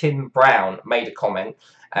by Tim Brown made a comment,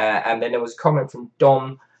 and then there was a comment from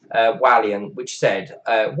Don Wallian which said,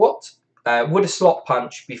 what would a slot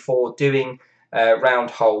punch before doing round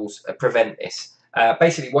holes prevent this?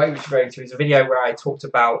 Basically what he was referring to is a video where I talked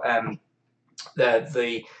about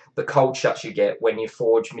the cold shuts you get when you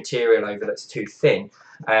forge material over that's too thin,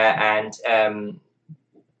 it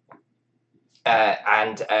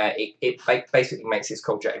basically makes this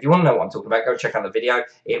cold shut. If you want to know what I'm talking about, go check out the video.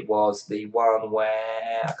 It was the one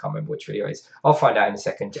where I can't remember which video it is. I'll find out in a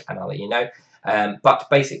second and I'll let you know. But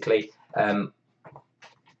basically,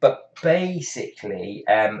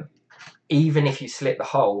 even if you slit the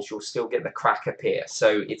holes, you'll still get the crack appear.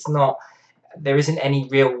 So it's not. There isn't any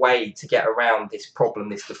real way to get around this problem,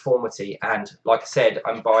 this deformity. And like I said,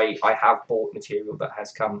 I have bought material that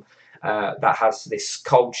has come, that has this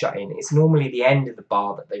cold shut in. It's normally the end of the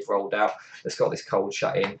bar that they've rolled out that's got this cold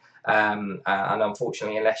shut in. And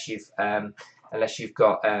unfortunately, unless you've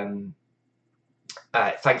got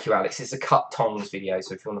thank you, Alex. It's a cut tongs video,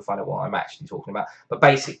 so if you want to find out what I'm actually talking about. But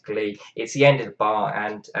basically, it's the end of the bar,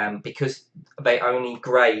 and because they only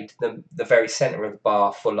grade the very centre of the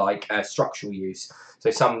bar for like structural use. So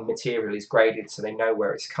some material is graded so they know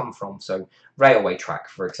where it's come from. So railway track,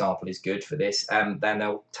 for example, is good for this. Then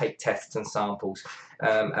they'll take tests and samples,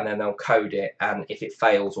 and then they'll code it. And if it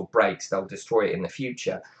fails or breaks, they'll destroy it in the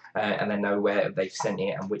future. And they know where they've sent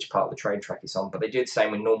it and which part of the train track it's on. But they do the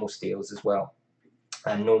same with normal steels as well.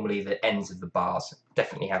 And normally the ends of the bars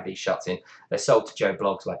definitely have these shuts in. They're sold to Joe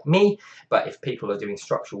Blogs like me, but if people are doing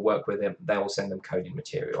structural work with them, they'll send them coded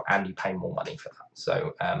material, and you pay more money for that.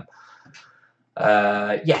 So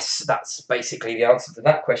yes, that's basically the answer to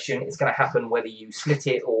that question. It's going to happen whether you slit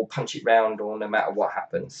it or punch it round, or no matter what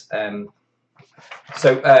happens.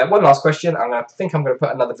 So one last question. I think I'm going to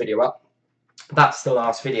put another video up. That's the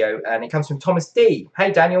last video, and it comes from Thomas D.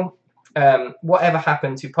 Hey Daniel, whatever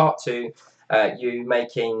happened to part 2? You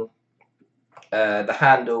making the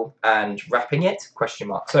handle and wrapping it? Question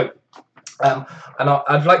mark. So, and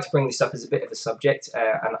I'd like to bring this up as a bit of a subject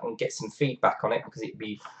and get some feedback on it, because it'd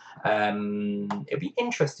be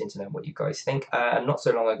interesting to know what you guys think. Not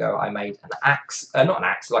so long ago, I made an axe, not an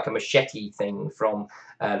axe, like a machete thing from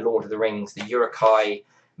Lord of the Rings, the Uruk-hai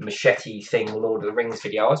machete thing, Lord of the Rings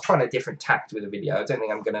video. I was trying a different tact with the video. I don't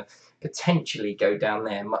think I'm going to potentially go down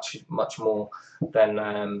there much more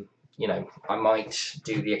than. You know, I might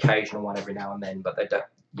do the occasional one every now and then, but they don't,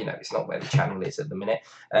 you know, it's not where the channel is at the minute.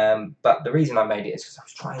 But the reason I made it is because I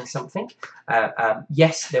was trying something.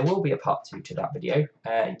 Yes, there will be a part 2 to that video.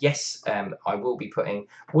 Yes, I will be putting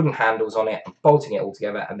wooden handles on it and bolting it all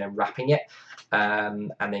together and then wrapping it,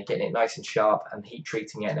 and then getting it nice and sharp and heat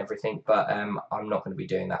treating it and everything. But I'm not going to be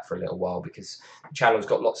doing that for a little while, because the channel's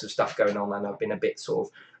got lots of stuff going on, and I've been a bit sort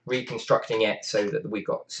of reconstructing it so that we've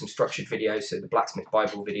got some structured videos, so the Blacksmith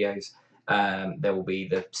Bible videos. There will be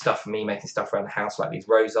the stuff for me making stuff around the house, like these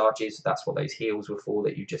rose arches. That's what those heels were for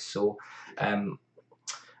that you just saw. What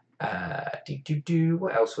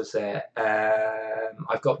else was there?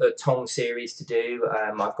 I've got the Tong series to do.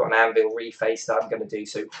 I've got an anvil reface that I'm going to do.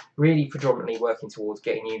 So really predominantly working towards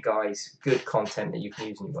getting you guys good content that you can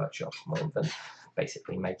use in your workshop, more than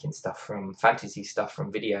basically making stuff from fantasy stuff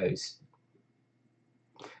from videos.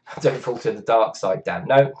 Don't fall to the dark side, Dan.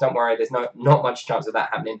 No, don't worry. There's not much chance of that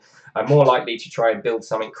happening. I'm more likely to try and build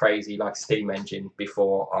something crazy like steam engine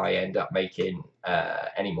before I end up making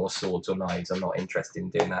any more swords or knives. I'm not interested in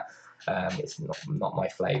doing that. It's not my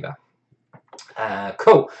flavour.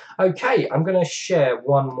 Cool. Okay, I'm going to share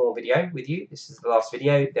one more video with you. This is the last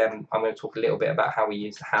video. Then I'm going to talk a little bit about how we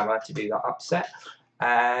use the hammer to do that upset,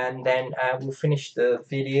 and then we'll finish the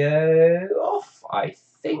video off. I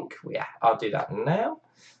think. Yeah, I'll do that now.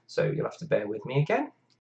 So you'll have to bear with me again.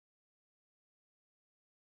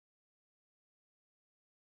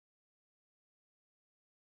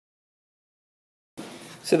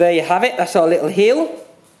 So there you have it, that's our little heel.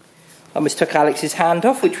 I almost took Alex's hand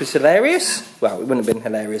off, which was hilarious. Well, it wouldn't have been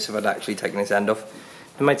hilarious if I'd actually taken his hand off.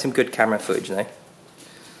 They made some good camera footage though.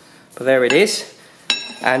 But there it is.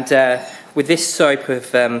 And with this type of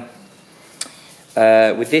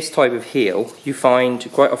heel, you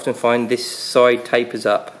quite often find this side tapers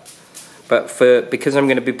up. But because I'm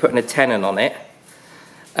going to be putting a tenon on it,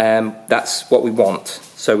 that's what we want.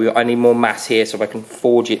 So I need more mass here, so if I can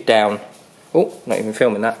forge it down. Oh, not even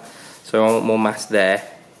filming that. So I want more mass there,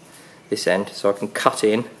 this end, so I can cut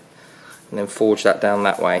in and then forge that down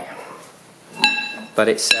that way. But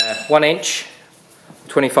it's 1 inch,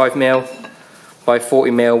 25mm by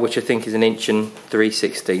 40mm, which I think is 1 inch and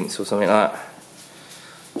 3/16 or something like that.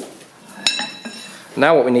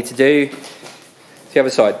 Now what we need to do is the other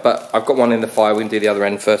side, but I've got one in the fire. We can do the other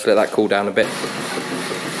end first, let that cool down a bit.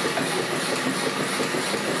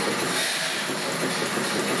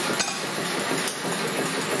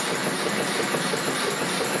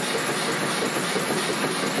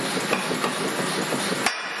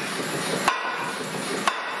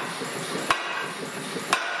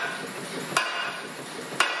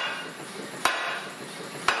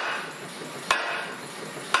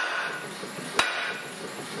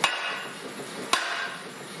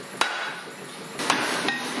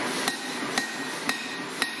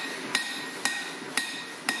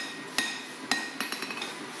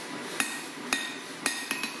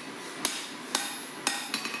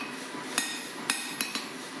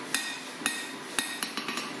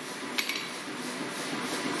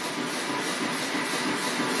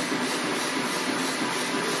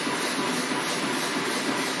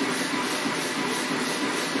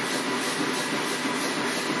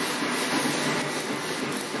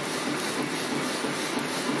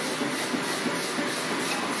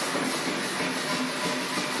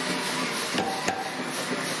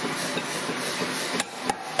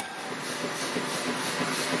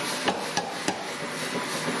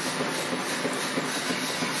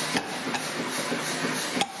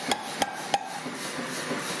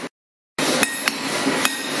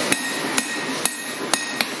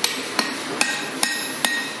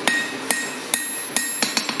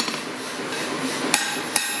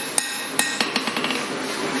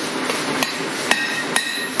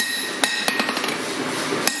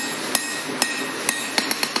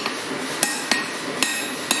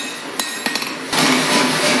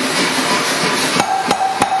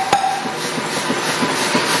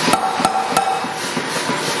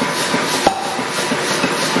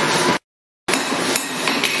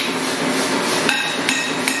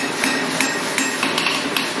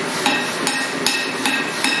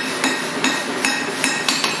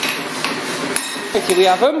 Here we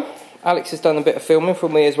have them. Alex has done a bit of filming for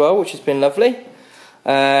me as well, which has been lovely.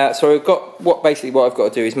 So we've got what I've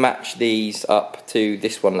got to do is match these up to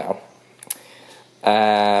this one now.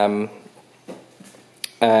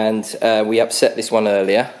 We upset this one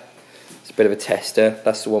earlier. It's a bit of a tester.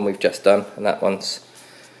 That's the one we've just done, and that one's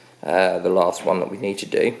the last one that we need to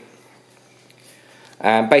do.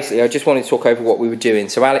 Basically, I just wanted to talk over what we were doing.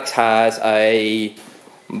 So Alex has a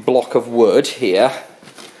block of wood here.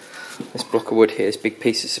 This block of wood here, this big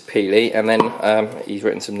piece of sapele, and then he's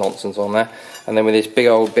written some nonsense on there. And then with this big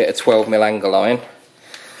old bit of 12mm angle iron,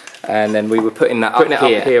 and then we were putting that up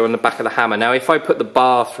here on the back of the hammer. Now, if I put the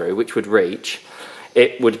bar through, which would reach,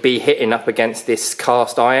 it would be hitting up against this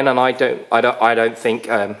cast iron, and I don't think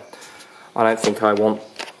I want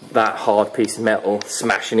that hard piece of metal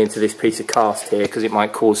smashing into this piece of cast here, because it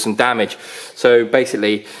might cause some damage. So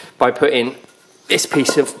basically, by putting this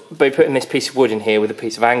piece of wood in here with a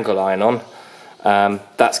piece of angle iron on,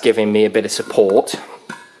 that's giving me a bit of support.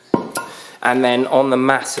 And then on the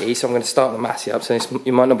Massey, so I'm going to start the Massey up, so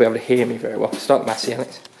you might not be able to hear me very well. Start the Massey,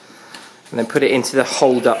 Alex, and then put it into the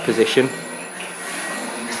hold up position.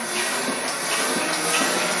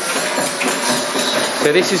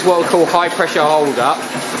 So this is what we call high pressure hold up.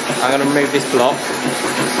 I'm going to remove this block,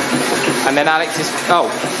 and then Alex is, I'll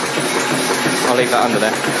leave that under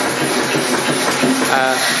there.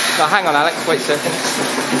 So hang on, Alex, wait a second.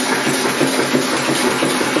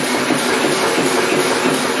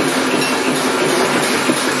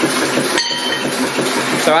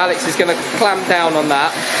 So Alex is going to clamp down on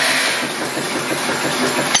that.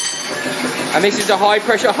 And this is a high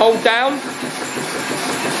pressure hold down.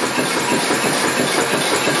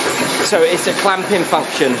 So it's a clamping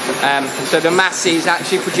function. So the Massey is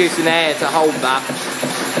actually producing air to hold that.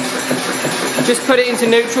 Just put it into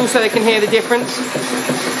neutral so they can hear the difference.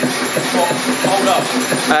 Hold up.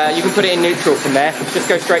 You can put it in neutral from there. Just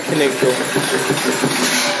go straight to neutral.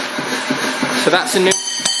 So that's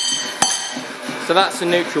a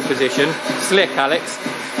neutral position. Slick, Alex.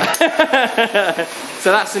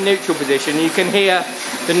 So that's the neutral position. You can hear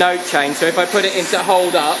the note change. So if I put it into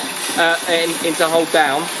hold up, in to hold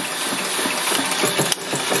down.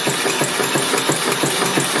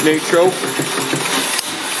 Neutral.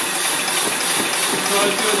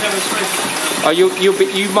 Oh,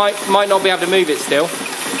 you might not be able to move it still.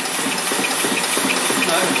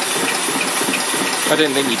 No. I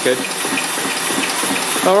didn't think you could.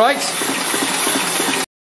 All right.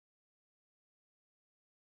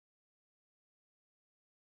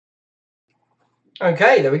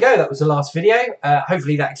 Okay, there we go. That was the last video.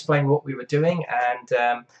 Hopefully that explained what we were doing,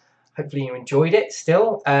 and hopefully you enjoyed it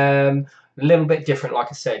still. A little bit different, like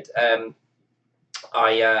I said.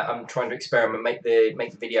 I'm trying to experiment, make the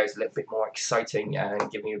videos a little bit more exciting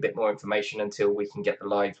and give you a bit more information until we can get the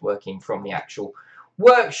lives working from the actual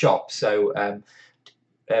workshop. So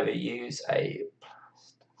ever use a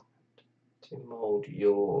to mold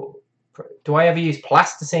your... Do I ever use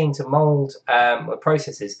plasticine to mould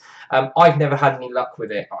processes? I've never had any luck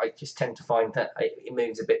with it. I just tend to find that it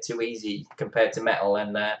moves a bit too easy compared to metal,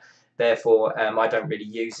 and therefore I don't really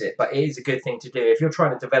use it. But it is a good thing to do if you're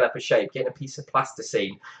trying to develop a shape. Getting a piece of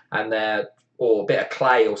plasticine and or a bit of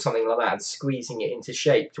clay or something like that, and squeezing it into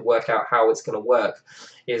shape to work out how it's going to work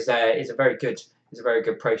is a very good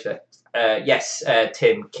process. Yes,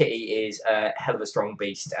 Tim, Kitty is a hell of a strong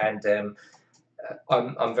beast, and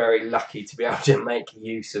I'm very lucky to be able to make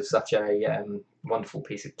use of such a wonderful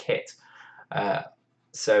piece of kit. Vinar,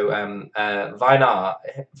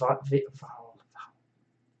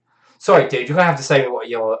 sorry, dude, you're gonna have to say what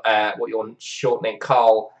your shortening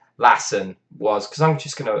Carl Lassen was, because I'm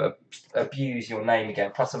just gonna abuse your name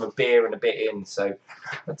again. Plus, I'm a beer and a bit in, so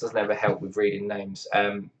that doesn't ever help with reading names.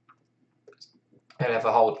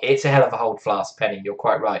 It's a hell of a hold flask, Penny. You're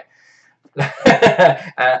quite right.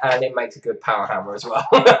 And it makes a good power hammer as well.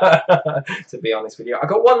 To be honest with you, I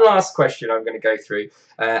got one last question I'm going to go through,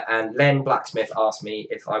 and Len Blacksmith asked me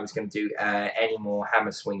if I was going to do any more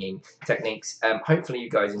hammer swinging techniques. Hopefully you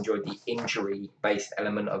guys enjoyed the injury based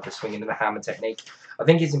element of the swinging of the hammer technique. I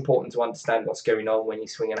think it's important to understand what's going on when you're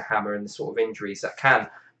swinging a hammer and the sort of injuries that can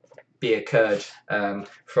be occurred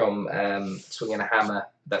from swinging a hammer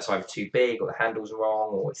that's either too big, or the handle's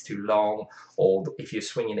wrong, or it's too long, or if you're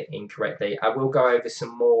swinging it incorrectly. I will go over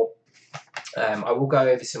some more.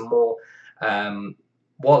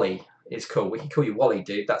 Wally is cool. We can call you Wally,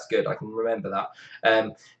 dude. That's good. I can remember that.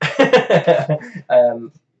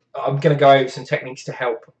 I'm going to go over some techniques to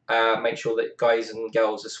help make sure that guys and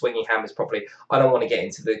girls are swinging hammers properly. I don't want to get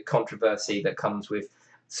into the controversy that comes with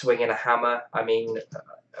swinging a hammer. I mean,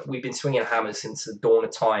 we've been swinging hammers since the dawn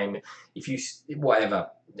of time. If you, whatever,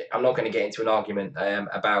 I'm not going to get into an argument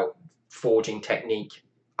about forging technique.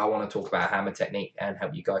 I want to talk about hammer technique and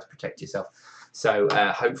help you guys protect yourself. So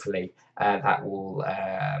hopefully that will,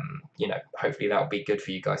 hopefully that will be good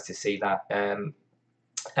for you guys to see that.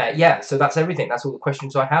 Yeah, so that's everything. That's all the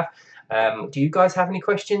questions I have. Do you guys have any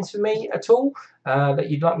questions for me at all that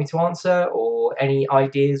you'd like me to answer, or any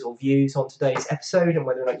ideas or views on today's episode and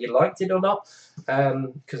whether or not you liked it or not?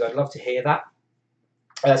 Because I'd love to hear that.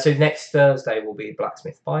 So next Thursday will be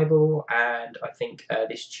Blacksmith Bible, and I think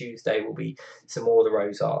this Tuesday will be some more of the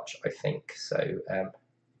Rose Arch, I think. So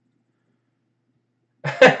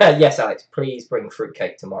yes, Alex, please bring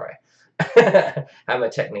fruitcake tomorrow. Hammer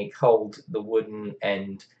technique, hold the wooden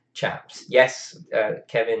end, chaps. Yes,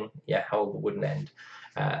 Kevin, yeah, hold the wooden end.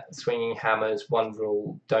 Swinging hammers, one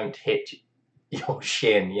rule, don't hit your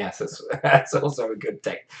shin. Yes, that's also a good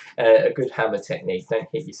hammer technique. Don't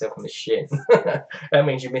hit yourself on the shin. That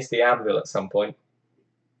means you miss the anvil at some point.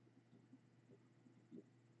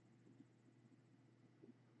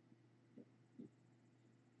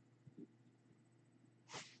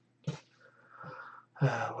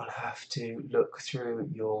 We'll have to look through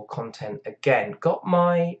your content again. Got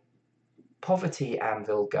my poverty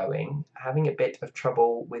anvil going. Having a bit of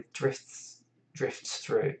trouble with drifts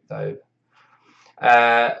through though.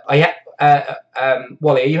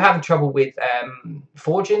 Wally, are you having trouble with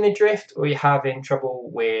forging the drift, or are you having trouble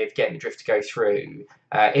with getting the drift to go through?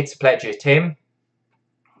 It's a pleasure, Tim.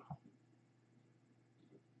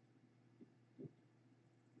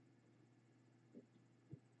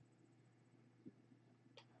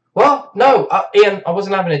 Well, no, Ian, I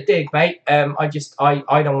wasn't having a dig, mate. I don't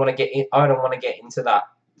want to get in. I don't want to get into that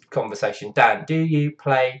conversation. Dan, do you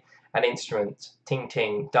play an instrument? Ting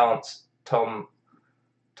ting, dance. Tom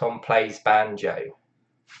plays banjo.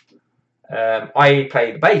 I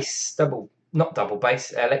play the bass, not double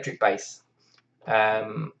bass, electric bass.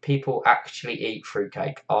 People actually eat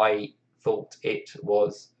fruitcake. I thought it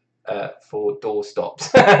was for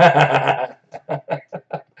doorstops.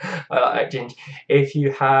 I like that, Ginge. If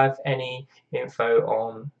you have any info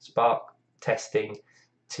on spark testing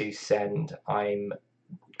to send, I'm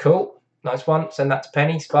Cool. Nice one. Send that to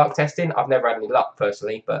Penny. Spark testing. I've never had any luck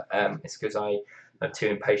personally, but it's because I'm too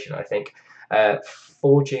impatient, I think.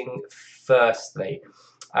 Forging firstly.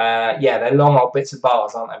 Yeah, they're long old bits of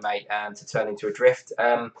bars, aren't they, mate? To turn into a drift.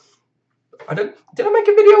 Did I make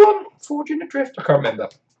a video on forging a drift? I can't remember.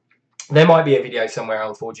 There might be a video somewhere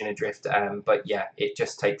on forging a drift, but yeah, it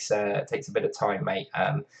just takes a bit of time, mate.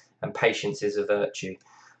 And patience is a virtue.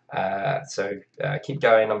 So keep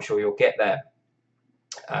going. I'm sure you'll get there.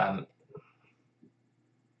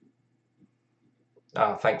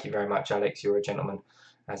 Oh, thank you very much, Alex. You're a gentleman,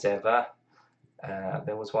 as ever.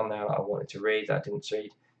 There was one there that I wanted to read that I didn't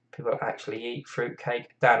read. People actually eat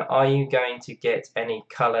fruitcake. Dan, are you going to get any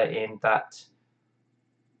colour in that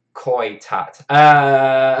koi tat?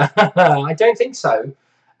 I don't think so.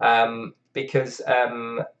 Because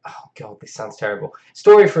oh god, this sounds terrible.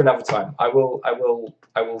 Story for another time. I will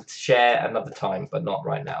share another time, but not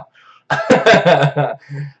right now.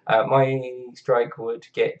 My strike would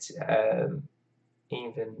get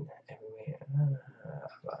even everywhere.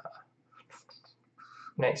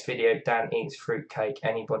 Next video, Dan eats fruitcake.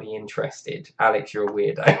 Anybody interested? Alex, you're a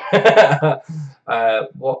weirdo.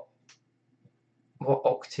 What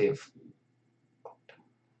octave?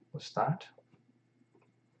 What's that?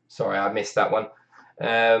 Sorry, I missed that one.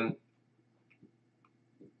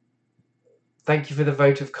 Thank you for the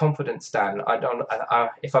vote of confidence, Dan.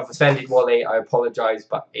 If I've offended Wally, I apologise,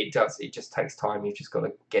 but it just takes time. You've just got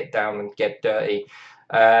to get down and get dirty.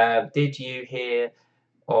 Did you hear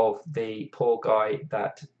of the poor guy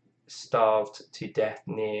that starved to death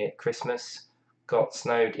near Christmas? Got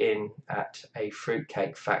snowed in at a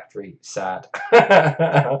fruitcake factory. Sad.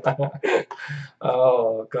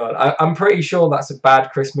 Oh god, I'm pretty sure that's a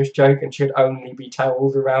bad Christmas joke and should only be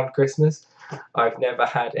told around Christmas. I've never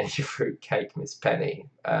had any fruitcake, Miss Penny.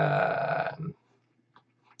 You're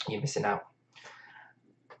missing out.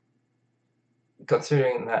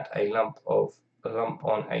 Considering that a lump on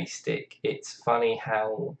a stick, it's funny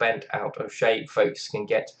how bent out of shape folks can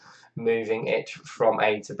get moving it from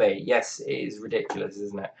A to B. Yes, it is ridiculous,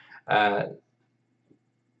 isn't it?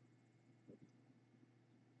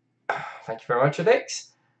 Thank you very much,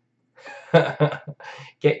 Alex.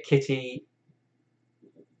 Get Kitty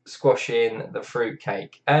squashing the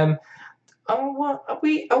fruitcake. Oh, what are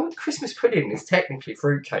we? Oh, Christmas pudding is technically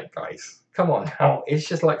fruitcake, guys. Come on, it's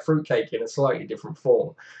just like fruitcake in a slightly different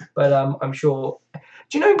form. But I'm sure.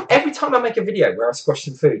 Do you know? Every time I make a video where I squash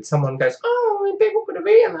some food, someone goes, "Oh, people could have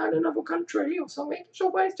eaten that in another country or something. It's a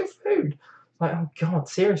waste of food." Like, oh god,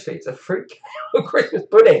 seriously, it's a fruitcake or Christmas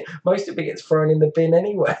pudding. Most of it gets thrown in the bin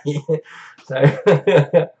anyway. So.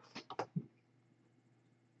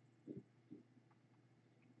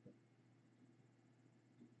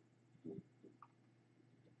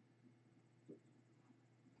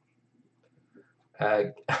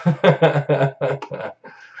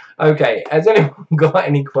 Okay, has anyone got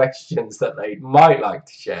any questions that they might like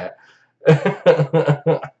to share?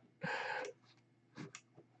 A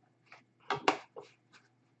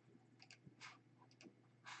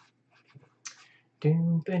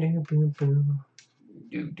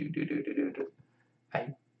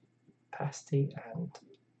pasty and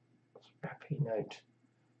happy note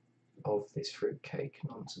of this fruitcake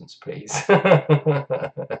nonsense, please.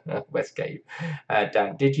 Westgate.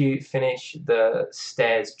 Dan, did you finish the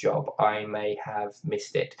stairs job? I may have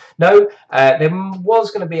missed it. No, there was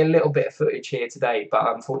going to be a little bit of footage here today, but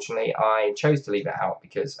unfortunately I chose to leave it out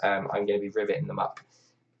because I'm going to be riveting them up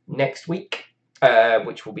next week.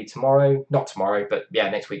 Which will be tomorrow, not tomorrow, but yeah,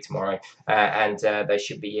 next week tomorrow, and they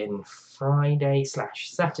should be in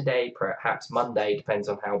Friday/Saturday, perhaps Monday, depends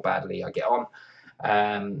on how badly I get on.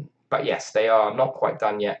 But yes, they are not quite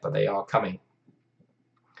done yet, but they are coming.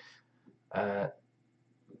 I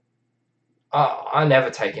never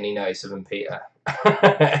take any notice of them, Peter.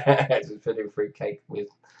 Just putting fruitcake with.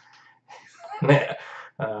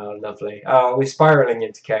 Oh, lovely. Oh, we're spiraling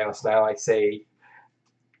into chaos now, I see.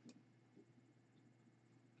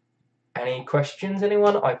 Any questions,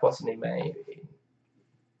 anyone? I possibly may.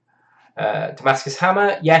 Damascus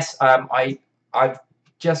hammer. Yes, I've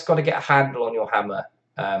just got to get a handle on your hammer,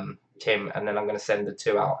 Tim, and then I'm going to send the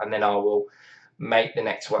 2 out, and then I will make the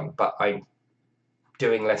next one. But I'm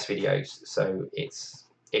doing less videos, so it's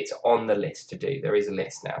on the list to do. There is a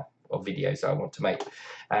list now of videos I want to make.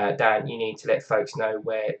 Dan, you need to let folks know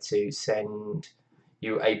where to send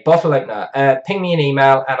you a bottle opener. Ping me an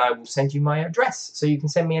email and I will send you my address, so you can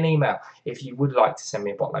send me an email if you would like to send me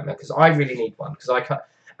a bottle opener, because I really need one, because I can't.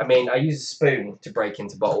 I mean, I use a spoon to break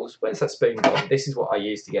into bottles. Where's that spoon gone? This is what I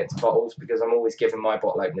use to get into bottles, because I'm always giving my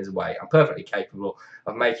bottle openers away. I'm perfectly capable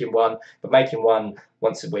of making one, but making one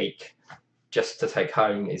once a week just to take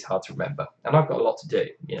home is hard to remember. And I've got a lot to do,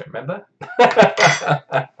 you know, remember?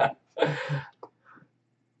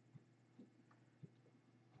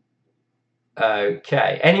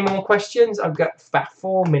 Okay, any more questions? I've got about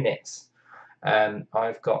 4 minutes.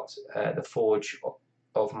 I've got the forge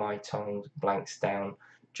of my tongue blanks down,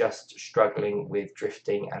 just struggling with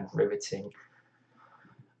drifting and riveting.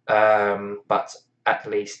 But at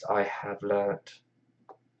least I have learnt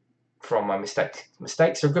from my mistakes.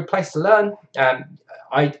 Mistakes are a good place to learn.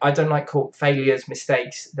 I don't like call failures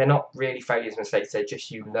mistakes. They're not really failures mistakes. They're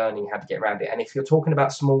just you learning how to get around it. And if you're talking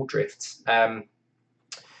about small drifts,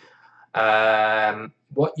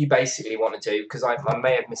 what you basically want to do, because I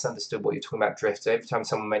may have misunderstood what you're talking about drifts. So every time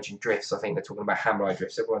someone mentions drifts, I think they're talking about hammer eye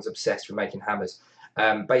drifts. Everyone's obsessed with making hammers.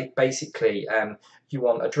 Basically, you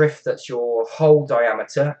want a drift that's your whole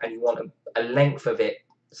diameter, and you want a length of it.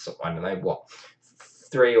 So I don't know what,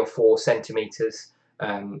 3 or 4 centimeters.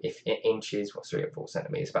 If inches, what's 3 or 4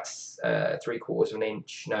 centimeters? About 3/4 of an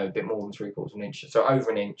inch. No, a bit more than 3/4 of an inch. So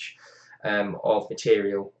over an inch of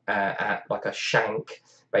material at like a shank,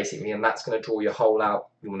 basically, and that's going to draw your hole out.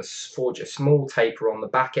 You want to forge a small taper on the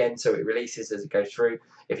back end so it releases as it goes through.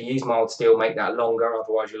 If you use mild steel, make that longer,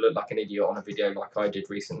 otherwise you look like an idiot on a video like I did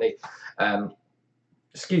recently.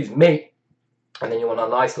 Excuse me. And then you want a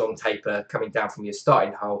nice long taper coming down from your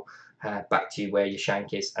starting hole back to where your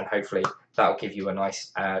shank is, and hopefully that'll give you a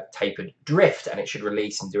nice tapered drift, and it should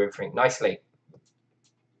release and do everything nicely.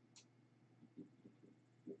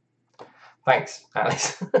 Thanks,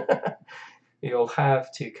 Alice. You'll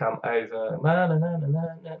have to come over.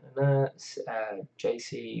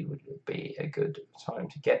 JC would be a good time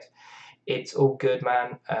to get. It's all good,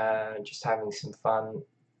 man. Just having some fun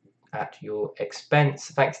at your expense.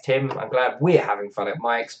 Thanks, Tim. I'm glad we're having fun at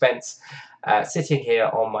my expense. Sitting here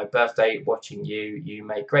on my birthday watching you. You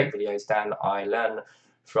make great videos, Dan. I learn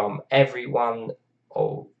from every one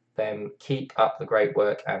of them. Keep up the great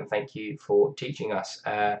work, and thank you for teaching us.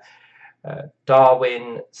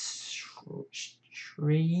 Darwin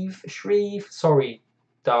Shreve. Sorry,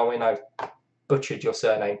 Darwin, I've butchered your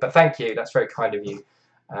surname, but thank you. That's very kind of you.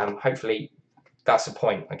 Hopefully that's the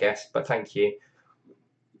point, I guess, but thank you.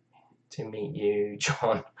 To meet you,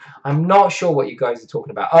 John. I'm not sure what you guys are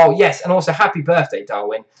talking about. Oh, yes, and also happy birthday,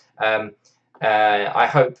 Darwin. I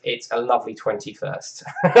hope it's a lovely 21st.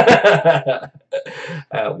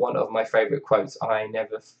 One of my favourite quotes, I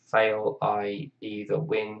never fail, I either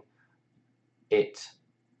win it,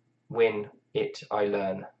 I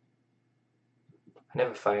learn. I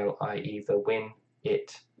never fail, I either win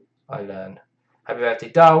it, I learn. Happy birthday,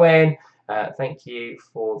 Darwin. Thank you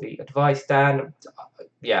for the advice, Dan.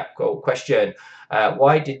 Yeah, cool. Question.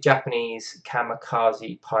 Why did Japanese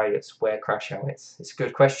kamikaze pilots wear crash helmets? It's a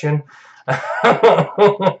good question.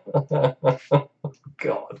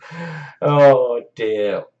 God. Oh,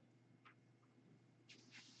 dear.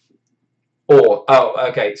 Or, oh,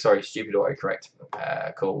 okay, sorry, stupid autocorrect.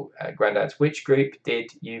 Cool. Granddads, which group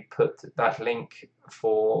did you put that link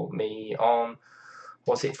for me on?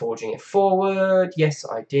 Was it Forging It Forward? Yes,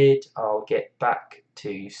 I did. I'll get back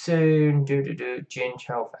to you soon. Ginge,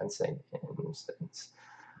 health and instance.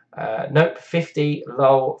 Nope, 50.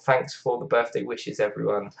 Lol. Thanks for the birthday wishes,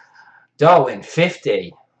 everyone. Darwin,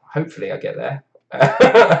 50. Hopefully I get there.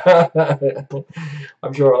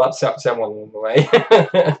 I'm sure I'll upset someone along the way.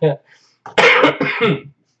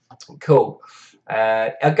 Cool.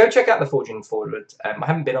 Go check out the Forging Forward. I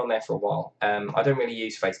haven't been on there for a while. I don't really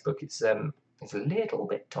use Facebook. It's a little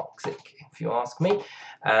bit toxic, if you ask me.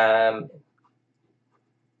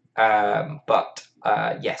 But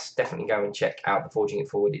yes, definitely go and check out the Forging It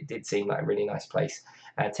Forward. It did seem like a really nice place.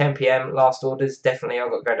 10 PM, last orders. Definitely,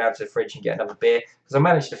 I've got to go down to the fridge and get another beer because I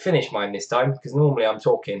managed to finish mine this time. Because normally I'm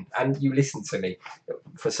talking and you listen to me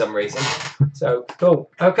for some reason. So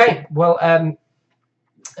cool. Okay. Well.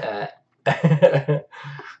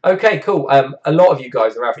 Okay, cool. A lot of you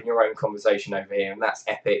guys are having your own conversation over here, and that's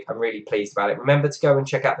epic. I'm really pleased about it. Remember to go and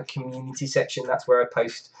check out the community section. That's where I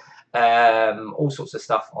post all sorts of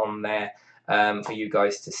stuff on there for you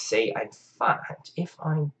guys to see. In fact, if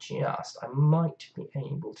I might be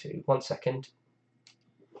able to. 1 second.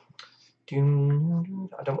 I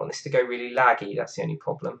don't want this to go really laggy. That's the only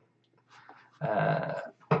problem.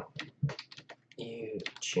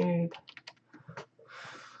 YouTube.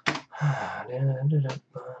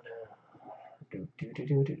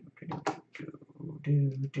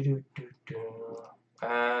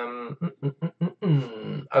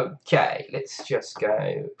 Okay, let's just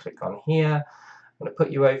go click on here. I'm going to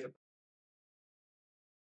put you over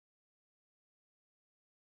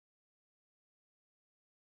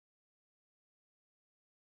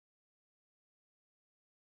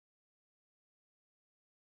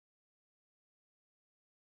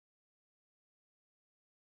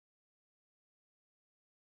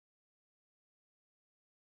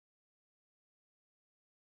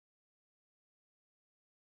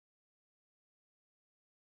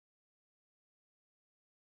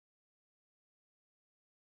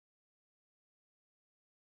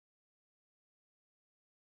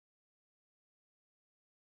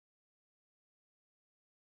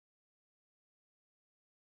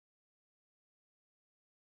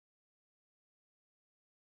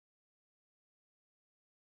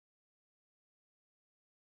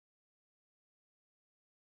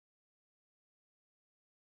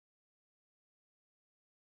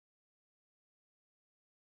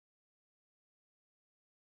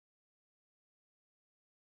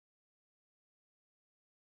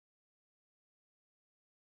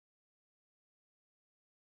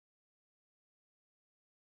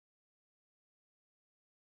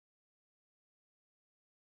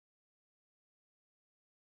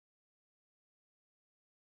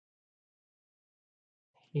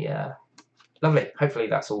Yeah, lovely. Hopefully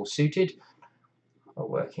that's all suited. I'm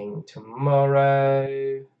working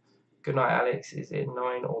tomorrow. Good night, Alex. Is it 9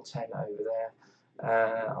 or 10 over there?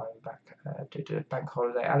 I'm back to bank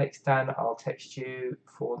holiday. Alex, Dan, I'll text you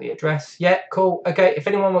for the address. Yeah, cool. Okay, if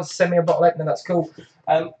anyone wants to send me a bottle opener, that's cool.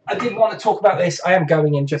 I did want to talk about this. I am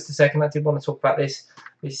going in just a second. I did want to talk about this.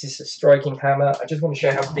 This is a striking hammer. I just want to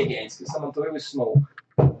show how big it is because someone thought it was small.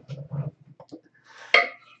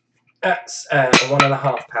 That's a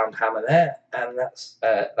 1.5 pound hammer there, and that's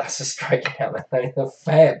a striking hammer. It's a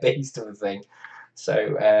fair beast of a thing.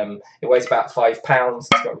 So it weighs about 5 pounds.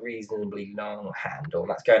 It's got a reasonably long handle. And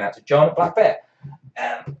that's going out to John at Black Bear.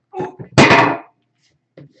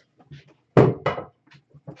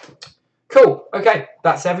 Cool. Okay,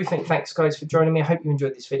 that's everything. Thanks, guys, for joining me. I hope you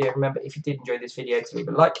enjoyed this video. Remember, if you did enjoy this video, to leave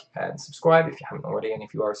a like and subscribe if you haven't already. And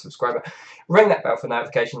if you are a subscriber, ring that bell for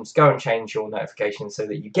notifications. Go and change your notifications so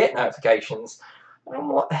that you get notifications. I don't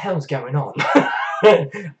know what the hell's going on.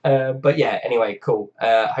 But yeah, anyway, cool.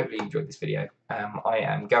 Hopefully you enjoyed this video. I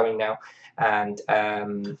am going now. And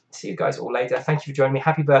see you guys all later. Thank you for joining me.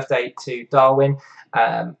 Happy birthday to Darwin.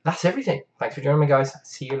 That's everything. Thanks for joining me, guys.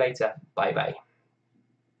 See you later. Bye-bye.